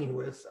you're working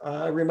with.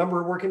 I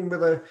remember working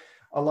with a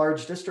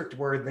large district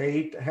where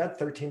they had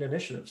 13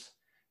 initiatives.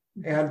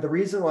 And the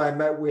reason why I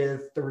met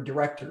with the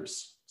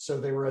directors, so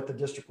they were at the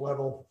district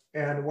level.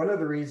 And one of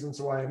the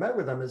reasons why I met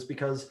with them is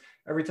because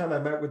every time I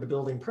met with the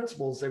building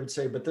principals, they would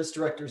say, but this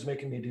director is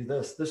making me do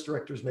this. This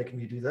director is making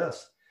me do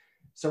this.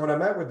 So when I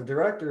met with the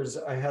directors,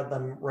 I had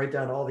them write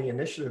down all the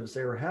initiatives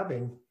they were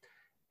having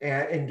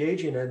and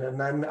engaging in. And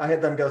then I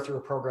had them go through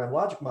a program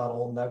logic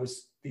model. And that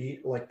was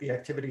the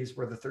activities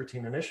were the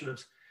 13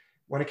 initiatives.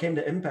 When it came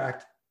to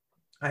impact,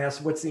 I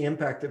asked, what's the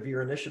impact of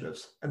your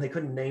initiatives? And they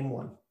couldn't name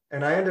one.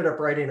 And I ended up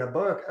writing a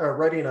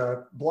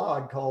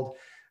blog called,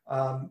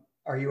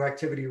 Are You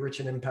Activity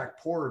Rich and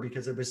Impact Poor?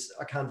 Because it was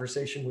a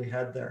conversation we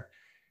had there.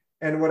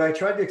 And what I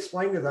tried to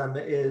explain to them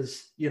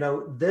is,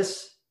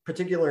 this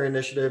particular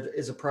initiative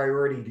is a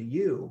priority to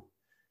you,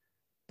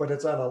 but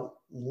it's on a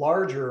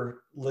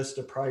larger list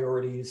of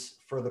priorities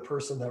for the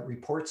person that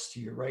reports to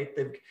you, right?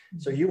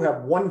 So you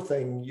have one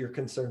thing you're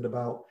concerned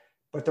about,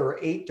 but there are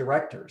 8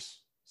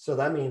 directors. So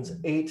that means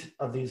 8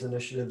 of these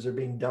initiatives are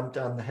being dumped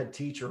on the head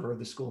teacher or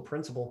the school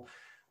principal.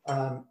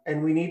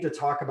 And we need to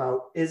talk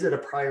about, is it a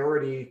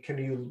priority? Can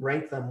you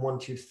rank them 1,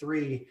 2,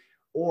 3?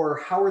 Or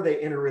how are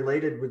they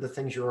interrelated with the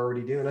things you're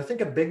already doing? I think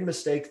a big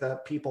mistake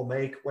that people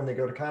make when they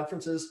go to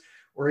conferences,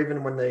 or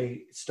even when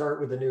they start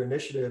with a new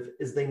initiative,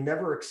 is they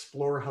never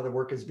explore how the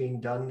work is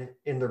being done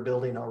in their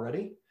building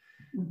already.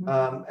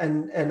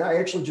 And I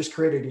actually just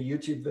created a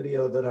YouTube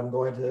video that I'm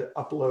going to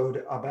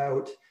upload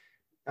about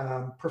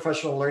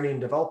professional learning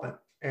and development.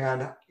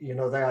 And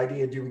the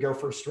idea, do we go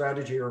for a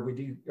strategy, or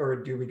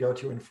do we go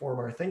to inform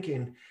our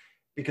thinking?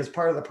 Because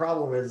part of the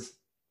problem is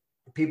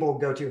people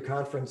go to a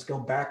conference, go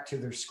back to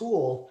their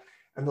school,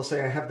 and they'll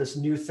say, I have this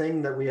new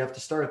thing that we have to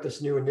start,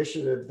 this new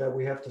initiative that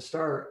we have to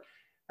start.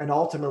 And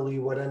ultimately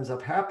what ends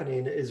up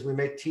happening is we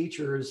make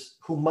teachers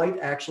who might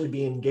actually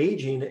be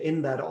engaging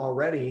in that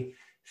already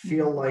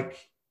feel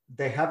like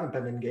they haven't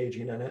been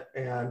engaging in it.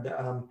 And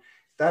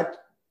that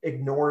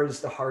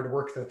ignores the hard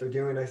work that they're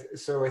doing.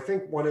 So I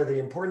think one of the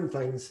important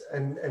things,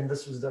 and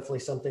this was definitely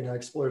something I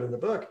explored in the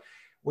book,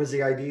 was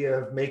the idea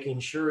of making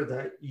sure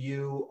that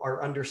you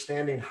are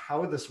understanding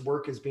how this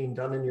work is being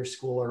done in your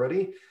school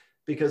already,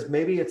 because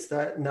maybe it's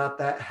not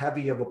that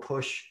heavy of a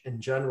push in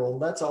general.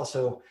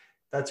 And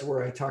that's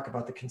where I talk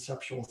about the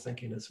conceptual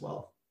thinking as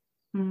well.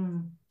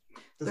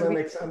 Does that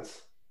make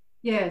sense?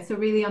 Yeah, so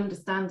really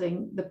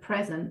understanding the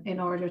present in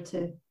order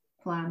to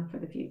plan for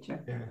the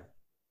future. Yeah.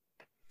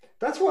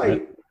 That's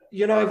why,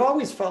 I've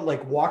always felt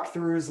like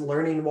walkthroughs,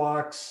 learning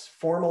walks,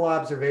 formal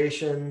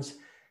observations.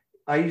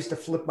 I used to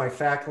flip my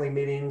faculty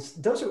meetings.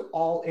 Those are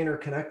all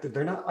interconnected.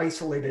 They're not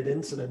isolated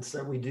incidents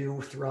that we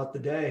do throughout the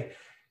day.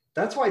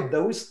 That's why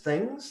those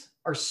things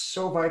are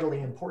so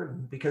vitally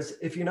important, because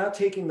if you're not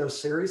taking those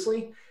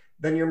seriously,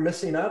 then you're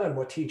missing out on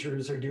what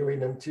teachers are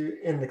doing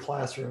in the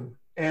classroom.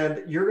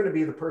 And you're going to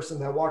be the person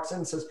that walks in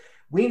and says,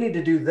 we need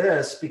to do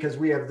this because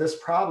we have this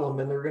problem.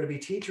 And there are going to be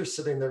teachers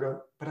sitting there going,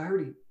 but I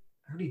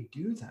already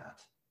do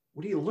that.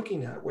 What are you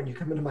looking at when you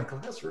come into my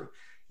classroom?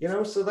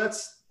 So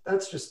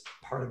that's just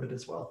part of it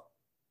as well.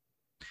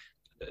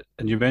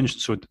 And you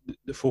mentioned, so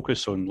the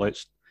focus on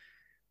let's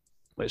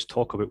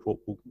talk about what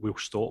we'll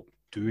stop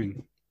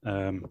doing.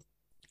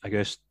 I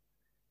guess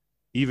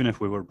even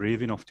if we were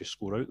brave enough to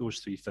score out those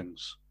 3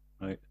 things,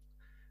 right,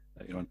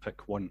 and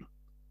pick one,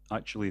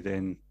 actually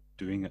then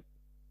doing it.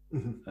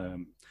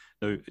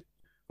 Now,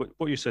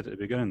 what you said at the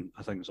beginning,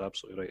 I think is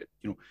absolutely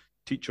right.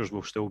 Teachers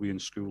will still be in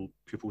school,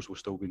 pupils will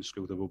still be in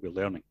school, they will be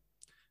learning.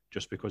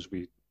 Just because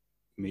we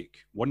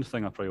make one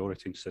thing a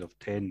priority instead of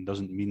 10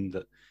 doesn't mean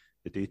that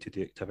the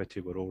day-to-day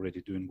activity we're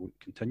already doing won't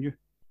continue.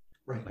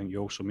 Right. I think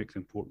you also make the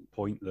important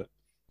point that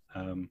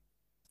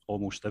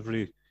almost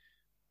every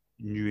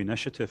new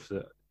initiative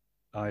that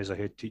I as a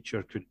head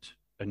teacher could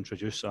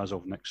introduce as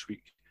of next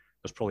week,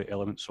 there's probably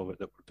elements of it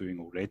that we're doing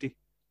already.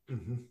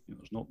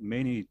 There's not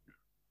many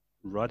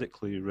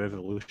radically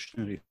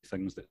revolutionary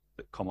things that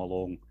come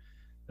along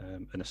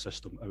in a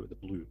system out of the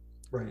blue.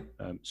 Right.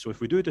 So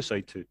if we do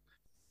decide to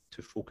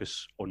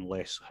focus on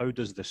less, how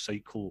does the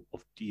cycle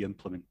of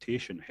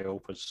de-implementation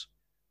help us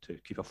to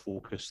keep a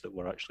focus that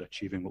we're actually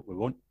achieving what we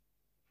want?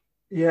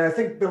 Yeah, I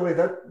think, Billy,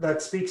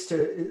 that speaks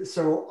to,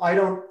 so I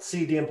don't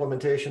see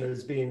de-implementation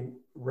as being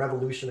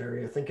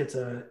revolutionary. I think it's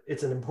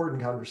an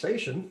important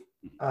conversation,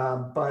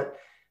 but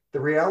the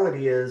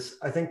reality is,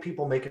 I think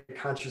people make a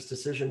conscious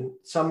decision.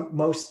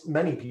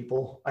 Many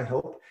people, I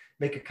hope,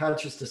 make a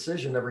conscious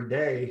decision every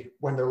day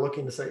when they're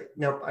looking to say,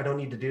 nope, I don't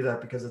need to do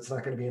that because it's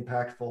not going to be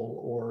impactful,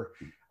 or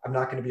I'm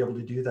not going to be able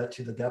to do that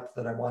to the depth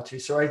that I want to.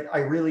 So I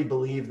really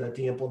believe that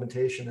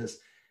de-implementation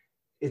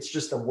it's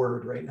just a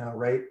word right now,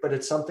 right? But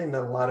it's something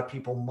that a lot of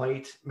people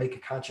might make a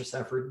conscious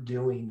effort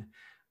doing.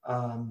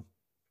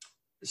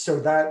 So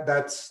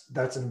that's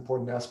an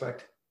important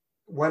aspect.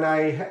 When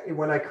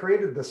I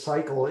created the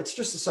cycle, it's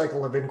just a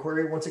cycle of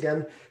inquiry. Once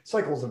again,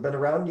 cycles have been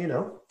around,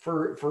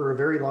 for a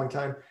very long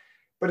time,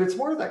 but it's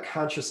more of that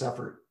conscious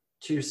effort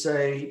to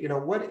say,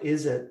 what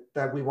is it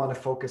that we want to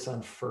focus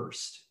on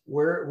first?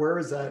 Where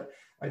is that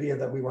idea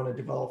that we want to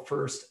develop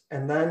first,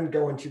 and then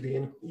go into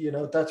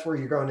that's where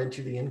you're going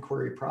into the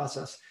inquiry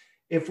process.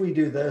 If we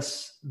do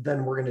this,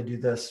 then we're going to do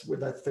this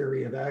with that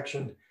theory of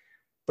action.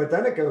 But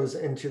then it goes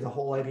into the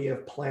whole idea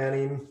of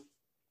planning.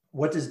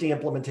 What does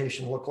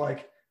de-implementation look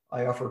like?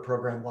 I offer a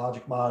program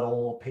logic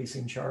model,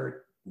 pacing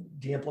chart,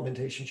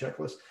 de-implementation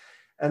checklist.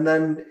 And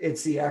then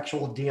it's the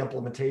actual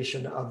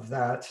de-implementation of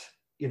that,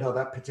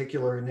 that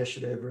particular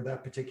initiative or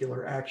that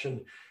particular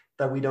action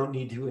that we don't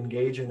need to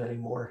engage in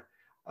anymore.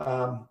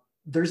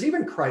 There's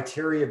even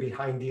criteria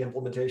behind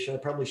de-implementation. I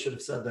probably should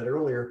have said that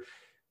earlier,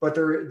 but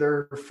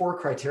there are 4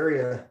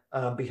 criteria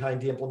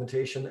behind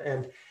de-implementation.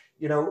 And,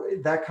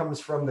 that comes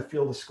from the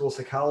field of school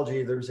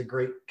psychology. There's a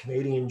great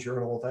Canadian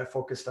journal that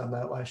focused on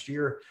that last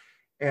year.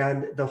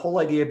 And the whole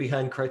idea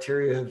behind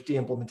criteria of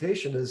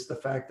de-implementation is the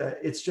fact that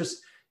it's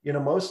just,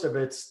 most of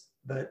it's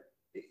that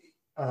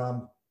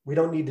we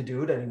don't need to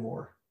do it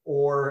anymore,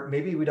 or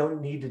maybe we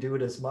don't need to do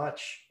it as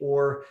much,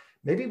 or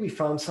maybe we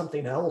found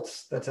something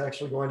else that's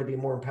actually going to be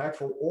more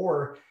impactful,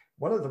 or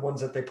one of the ones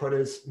that they put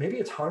is maybe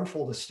it's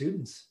harmful to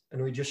students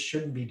and we just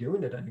shouldn't be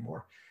doing it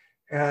anymore.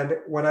 And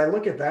when I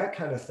look at that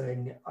kind of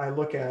thing, I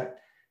look at,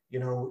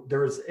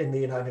 there's in the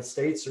United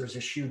States, there's a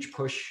huge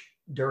push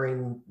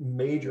during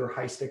major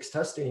high stakes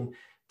testing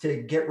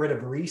to get rid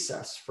of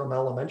recess from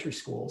elementary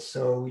schools.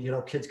 So,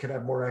 kids could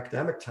have more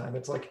academic time.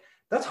 It's like,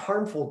 that's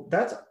harmful.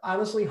 That's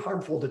honestly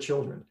harmful to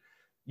children.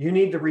 You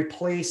need to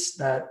replace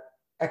that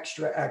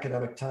extra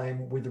academic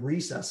time with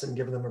recess and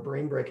give them a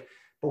brain break.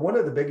 But one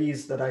of the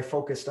biggies that I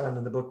focused on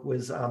in the book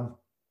was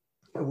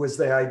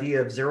the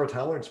idea of zero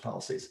tolerance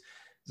policies.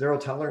 Zero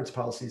tolerance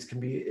policies can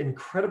be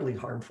incredibly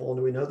harmful,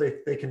 and we know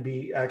they can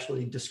be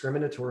actually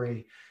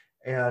discriminatory.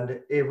 And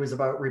it was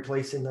about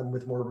replacing them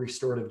with more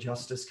restorative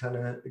justice kind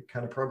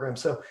of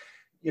programs. So,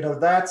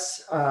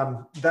 that's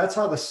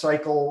how the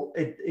cycle.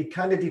 It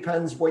kind of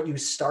depends what you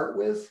start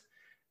with,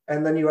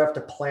 and then you have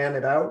to plan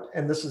it out.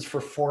 And this is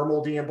for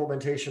formal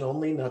de-implementation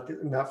only,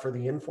 not for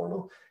the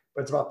informal.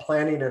 But it's about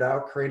planning it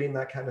out, creating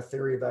that kind of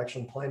theory of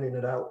action, planning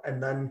it out,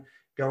 and then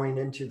going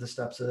into the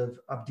steps of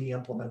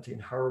de-implementing.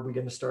 How are we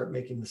going to start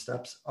making the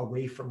steps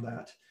away from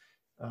that?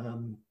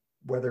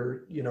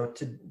 Whether,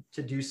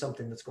 to do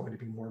something that's going to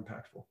be more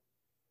impactful.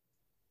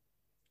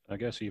 I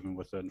guess even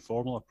with the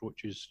informal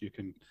approaches, you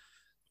can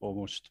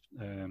almost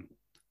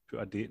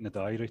put a date in the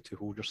diary to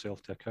hold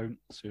yourself to account.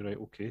 Say, right,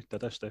 okay,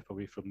 did I step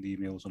away from the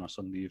emails on a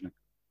Sunday evening?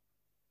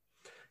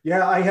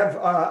 Yeah, I have.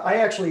 I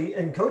actually,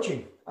 in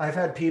coaching, I've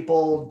had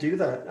people do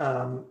that.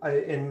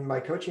 In my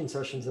coaching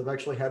sessions, I've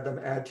actually had them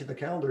add to the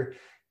calendar,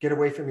 get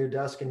away from your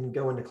desk and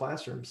go into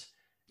classrooms.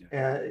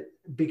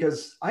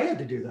 Because I had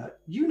to do that.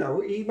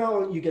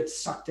 Email, you get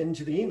sucked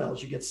into the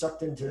emails, you get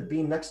sucked into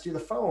being next to the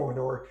phone,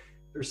 or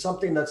there's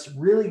something that's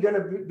really going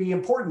to be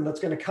important that's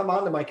going to come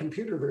onto my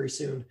computer very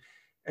soon.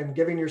 And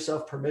giving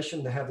yourself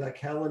permission to have that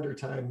calendar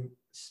time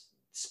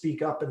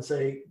speak up and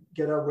say,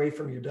 get away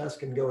from your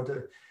desk and go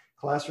into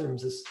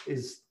classrooms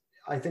is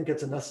I think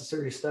it's a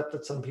necessary step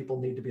that some people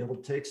need to be able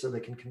to take so they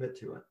can commit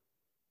to it.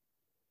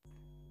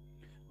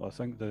 Well, I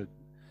think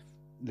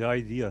the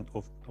idea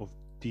of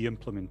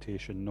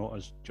de-implementation, not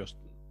as just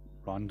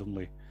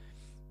randomly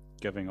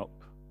giving up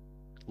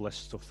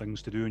lists of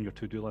things to do in your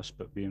to-do list,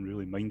 but being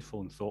really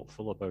mindful and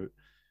thoughtful about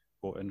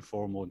what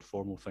informal and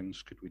formal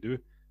things could we do.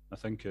 I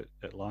think it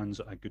lands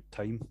at a good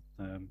time.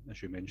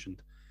 As you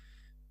mentioned,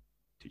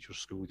 teachers,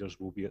 school leaders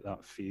will be at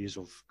that phase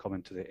of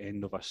coming to the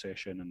end of a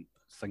session and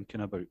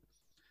thinking about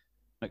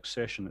next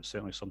session. It's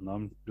certainly something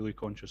I'm really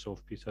conscious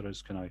of, Peter,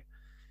 is can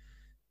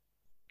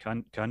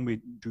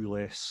we do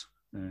less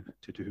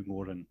to do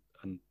more? And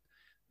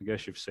I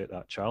guess you've set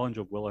that challenge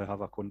of, will I have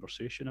a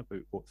conversation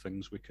about what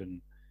things we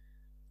can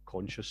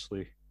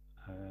consciously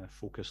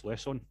focus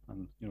less on?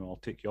 And, I'll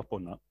take you up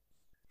on that.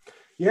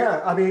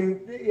 Yeah, I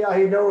mean,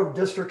 I know of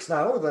districts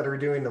now that are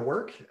doing the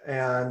work,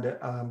 and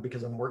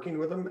because I'm working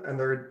with them, and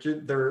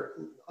they're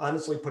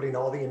honestly putting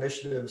all the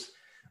initiatives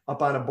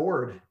up on a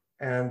board,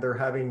 and they're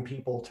having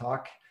people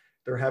talk.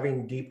 They're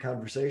having deep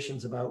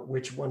conversations about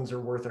which ones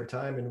are worth our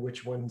time and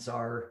which ones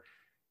are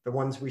the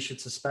ones we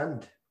should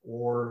suspend,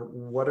 or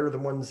what are the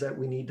ones that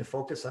we need to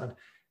focus on.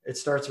 It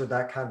starts with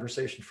that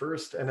conversation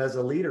first. And as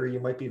a leader,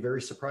 you might be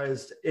very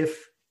surprised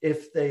if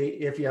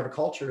you have a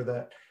culture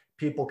that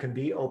people can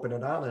be open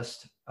and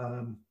honest.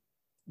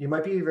 You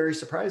might be very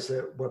surprised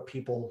at what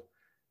people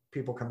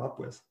come up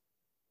with.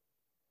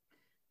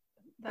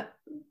 That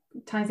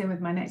ties in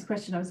with my next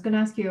question. I was going to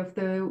ask you of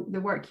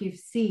the work you've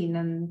seen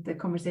and the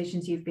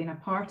conversations you've been a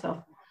part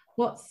of.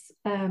 What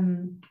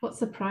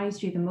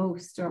surprised you the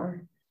most,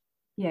 or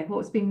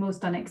what's been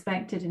most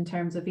unexpected in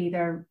terms of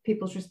either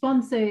people's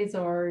responses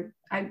or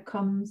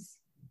outcomes?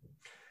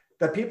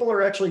 That people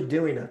are actually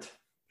doing it.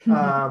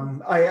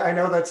 I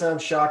know that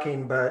sounds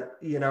shocking, but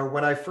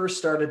when I first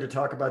started to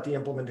talk about the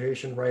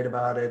implementation, write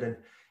about it,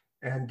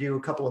 and do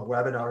a couple of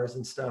webinars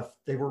and stuff,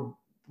 they were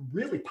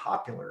really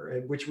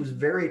popular, which was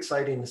very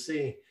exciting to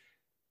see.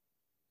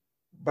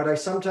 But I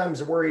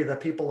sometimes worry that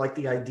people like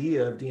the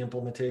idea of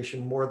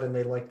de-implementation more than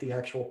they like the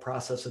actual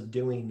process of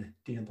doing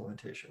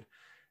de-implementation,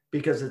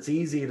 because it's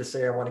easy to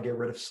say, I want to get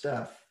rid of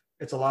stuff.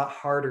 It's a lot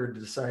harder to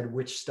decide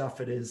which stuff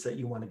it is that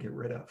you want to get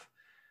rid of.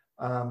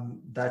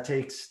 That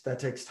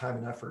takes time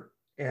and effort.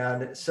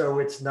 And so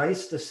it's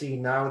nice to see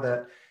now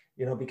that,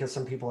 because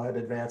some people had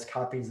advanced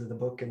copies of the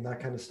book and that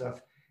kind of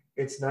stuff,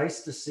 it's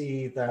nice to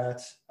see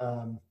that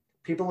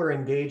people are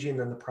engaging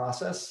in the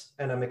process,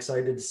 and I'm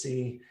excited to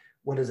see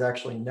what is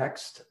actually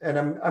next. And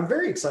I'm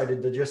very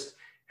excited to just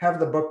have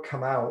the book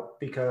come out,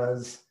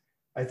 because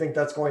I think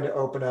that's going to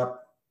open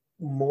up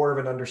more of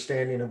an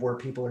understanding of where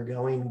people are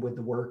going with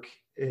the work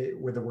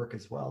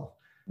as well.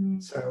 Mm-hmm.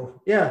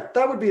 So yeah,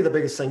 that would be the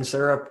biggest thing,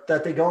 Sarah,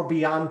 that they go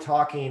beyond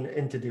talking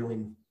into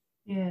doing.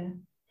 Yeah.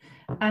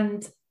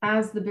 And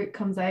as the book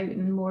comes out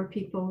and more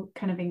people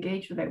kind of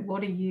engage with it,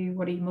 what are you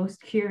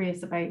most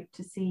curious about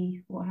to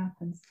see what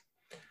happens?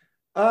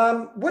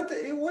 What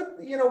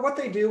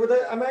they do with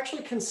it. I'm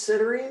actually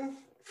considering,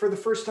 for the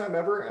first time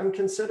ever,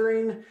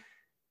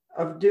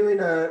 of doing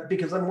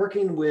because I'm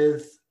working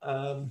with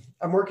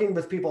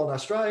people in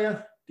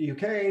Australia, the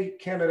UK,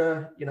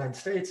 Canada, United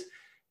States.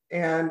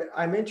 And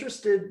I'm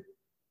interested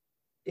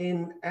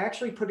in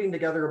actually putting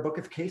together a book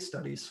of case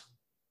studies.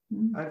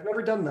 I've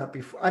never done that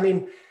before. I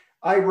mean,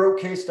 I wrote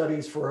case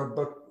studies for a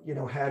book,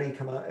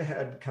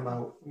 had come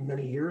out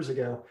many years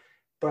ago,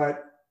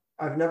 but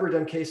I've never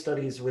done case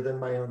studies within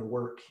my own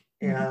work.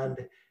 And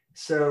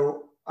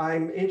so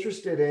I'm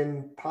interested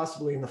in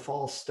possibly in the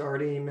fall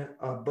starting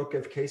a book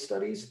of case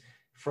studies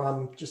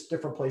from just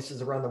different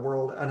places around the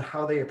world on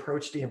how they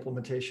approached the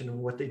implementation and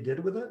what they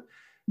did with it.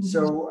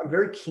 So I'm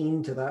very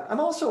keen to that. I'm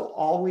also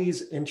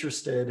always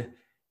interested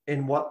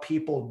in what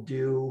people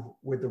do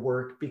with the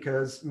work,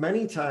 because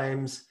many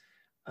times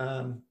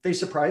they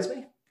surprise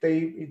me.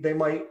 They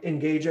might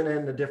engage in it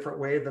in a different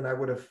way than I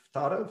would have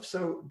thought of.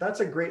 So that's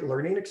a great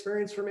learning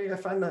experience for me. I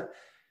find that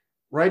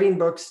writing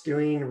books,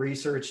 doing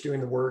research,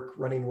 doing the work,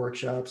 running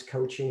workshops,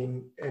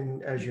 coaching,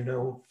 and as you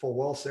know full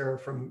well, Sarah,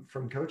 from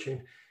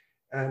coaching,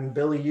 and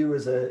Billy, you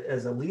as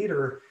a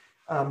leader,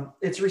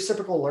 it's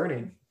reciprocal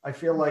learning. I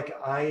feel like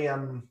I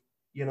am,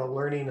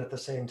 learning at the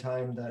same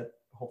time that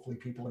hopefully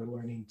people are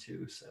learning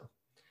too.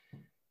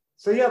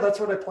 So yeah, that's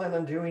what I plan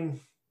on doing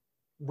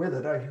with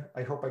it.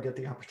 I hope I get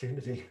the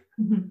opportunity.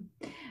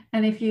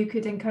 And if you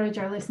could encourage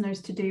our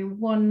listeners to do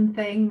one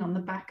thing on the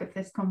back of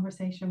this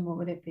conversation, what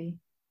would it be?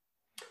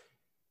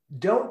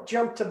 Don't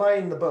jump to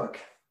buying the book.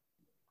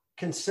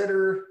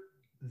 Consider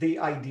the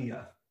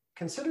idea.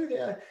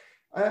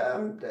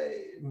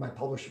 My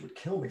publisher would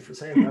kill me for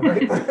saying that,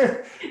 right?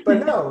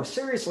 but no,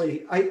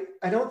 seriously, I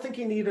don't think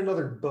you need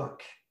another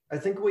book. I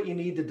think what you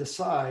need to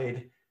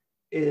decide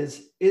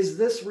is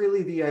this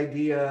really the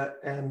idea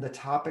and the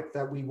topic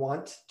that we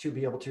want to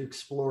be able to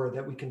explore,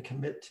 that we can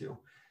commit to?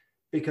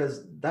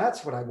 Because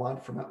that's what I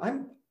want from it.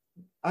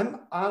 I'm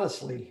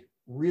honestly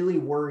really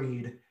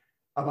worried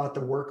about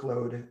the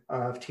workload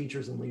of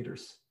teachers and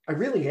leaders. I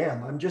really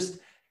am. I'm just,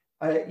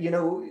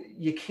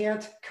 you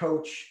can't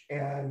coach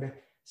and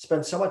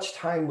spend so much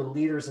time with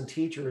leaders and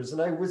teachers.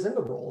 And I was in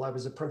the role. I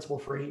was a principal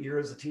for 8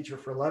 years, a teacher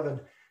for 11.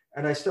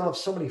 And I still have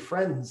so many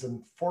friends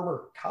and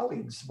former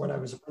colleagues when I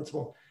was a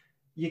principal.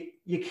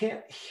 You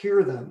can't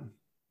hear them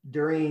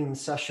during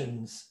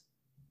sessions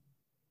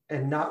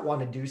and not want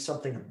to do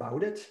something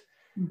about it.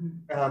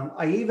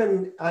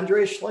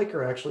 Andreas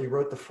Schleicher actually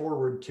wrote the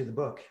foreword to the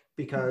book,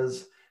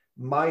 because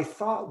my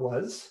thought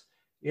was,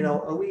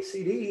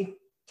 OECD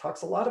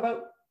talks a lot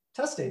about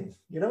testing,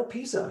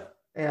 PISA,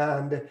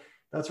 and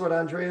that's what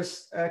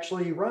Andreas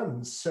actually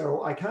runs.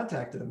 So I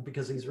contacted him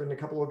because he's written a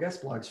couple of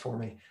guest blogs for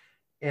me.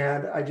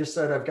 And I just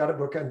said, I've got a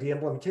book on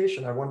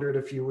de-implementation. I wondered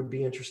if you would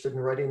be interested in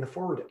writing the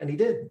foreword. And he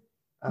did.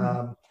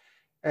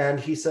 And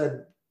he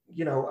said,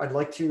 I'd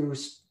like to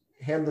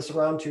hand this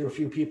around to a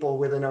few people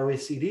within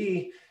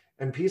OECD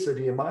and PISA.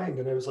 Do you mind?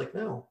 And I was like,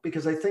 no,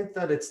 because I think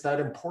that it's that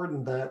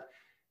important that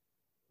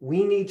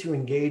we need to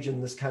engage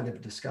in this kind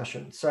of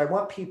discussion. So I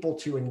want people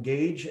to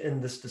engage in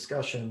this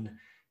discussion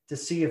to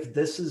see if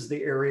this is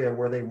the area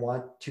where they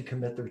want to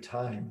commit their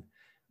time.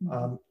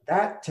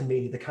 That, to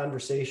me, the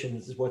conversation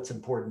is what's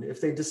important.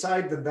 If they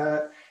decide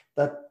that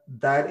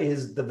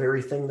is the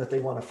very thing that they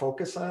want to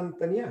focus on,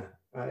 then yeah,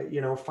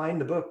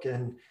 find the book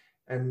and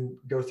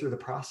go through the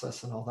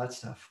process and all that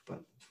stuff.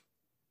 But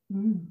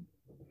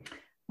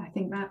I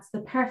think that's the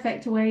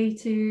perfect way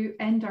to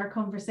end our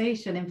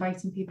conversation,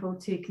 inviting people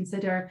to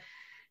consider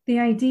the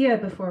idea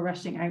before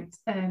rushing out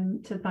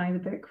to buy the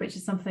book, which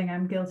is something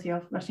I'm guilty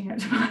of, rushing out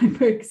to buy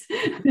books.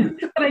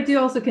 But I do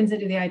also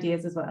consider the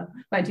ideas as well.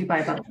 But I do buy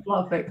a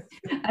lot of books.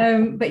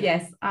 But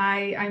yes,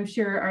 I'm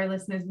sure our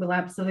listeners will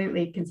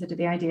absolutely consider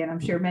the idea, and I'm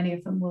sure many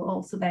of them will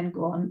also then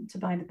go on to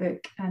buy the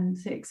book and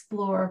to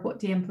explore what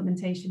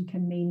de-implementation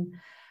can mean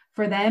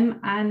for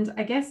them. And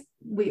I guess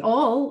we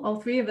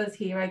all three of us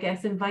here,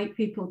 invite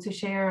people to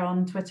share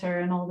on Twitter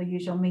and all the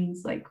usual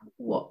means, like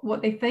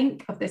what they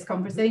think of this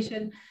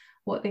conversation,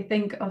 what they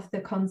think of the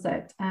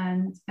concept,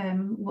 and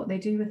what they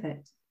do with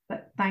it.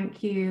 But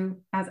thank you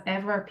as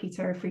ever,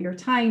 Peter, for your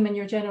time and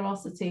your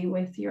generosity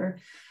with your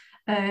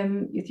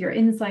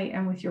insight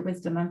and with your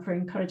wisdom, and for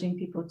encouraging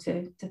people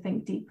to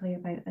think deeply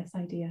about this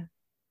idea.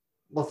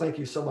 Well, thank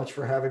you so much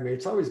for having me.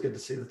 It's always good to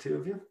see the two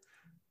of you.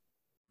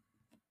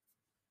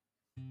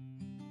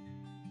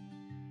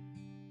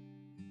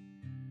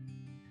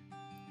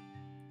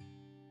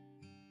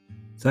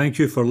 Thank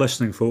you for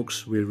listening,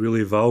 folks. We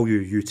really value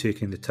you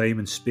taking the time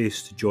and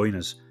space to join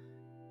us,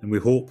 and we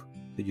hope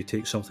that you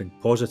take something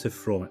positive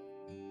from it.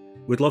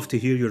 We'd love to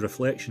hear your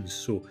reflections,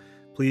 so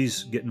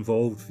please get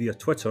involved via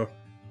Twitter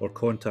or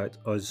contact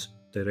us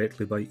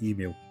directly by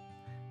email.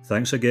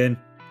 Thanks again,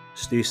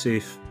 stay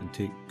safe and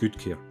take good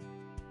care.